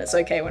doing them and it's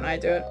okay when I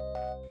do it.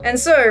 And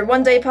so,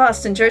 one day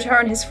passed and Jotaro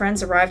and his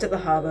friends arrived at the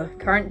harbour.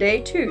 Current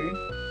day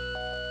 2.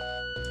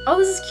 Oh,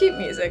 this is cute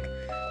music.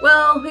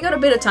 Well, we got a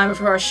bit of time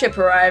before our ship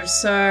arrives,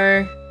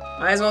 so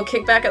might as well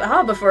kick back at the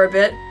harbour for a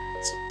bit.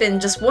 It's been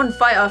just one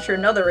fight after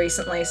another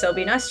recently, so it'll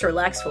be nice to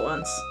relax for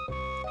once.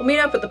 We'll meet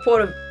up at the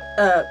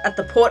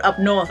port up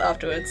north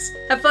afterwards.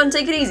 Have fun,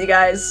 take it easy,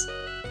 guys.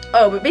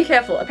 Oh, but be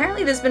careful.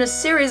 Apparently there's been a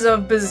series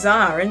of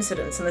bizarre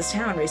incidents in this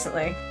town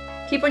recently.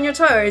 Keep on your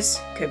toes.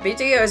 Could be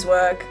Dio's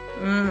work.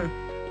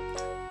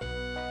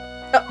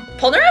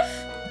 Polnareff?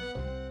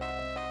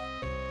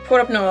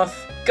 Port up north.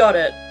 Got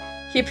it.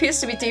 He appears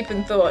to be deep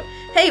in thought.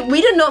 Hey,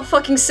 we did not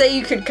fucking say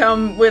you could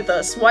come with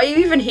us. Why are you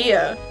even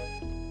here?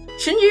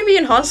 Shouldn't you be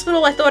in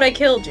hospital? I thought I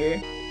killed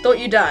you. Thought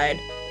you died.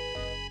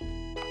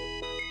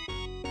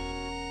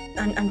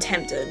 I'm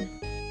tempted.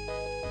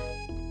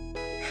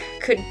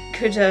 Could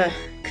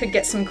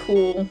get some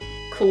cool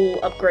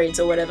upgrades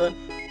or whatever.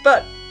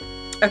 But,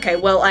 okay,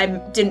 well, I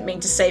didn't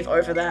mean to save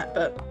over that,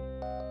 but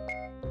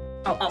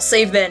I'll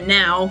save there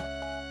now.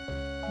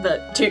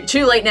 But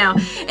too late now.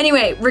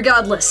 Anyway,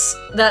 regardless,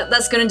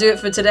 that's gonna do it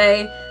for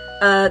today.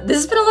 This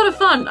has been a lot of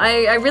fun.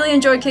 I really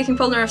enjoyed kicking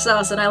Polnareff's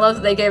ass, and I love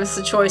that they gave us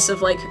the choice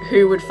of, like,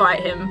 who would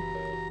fight him.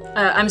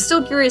 I'm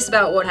still curious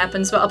about what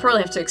happens, but I'll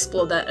probably have to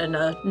explore that in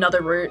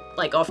another route,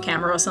 like off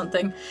camera or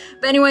something.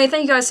 But anyway,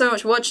 thank you guys so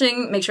much for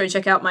watching. Make sure you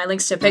check out my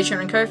links to Patreon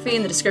and Ko-fi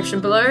in the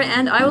description below,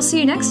 and I will see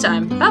you next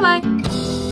time. Bye bye!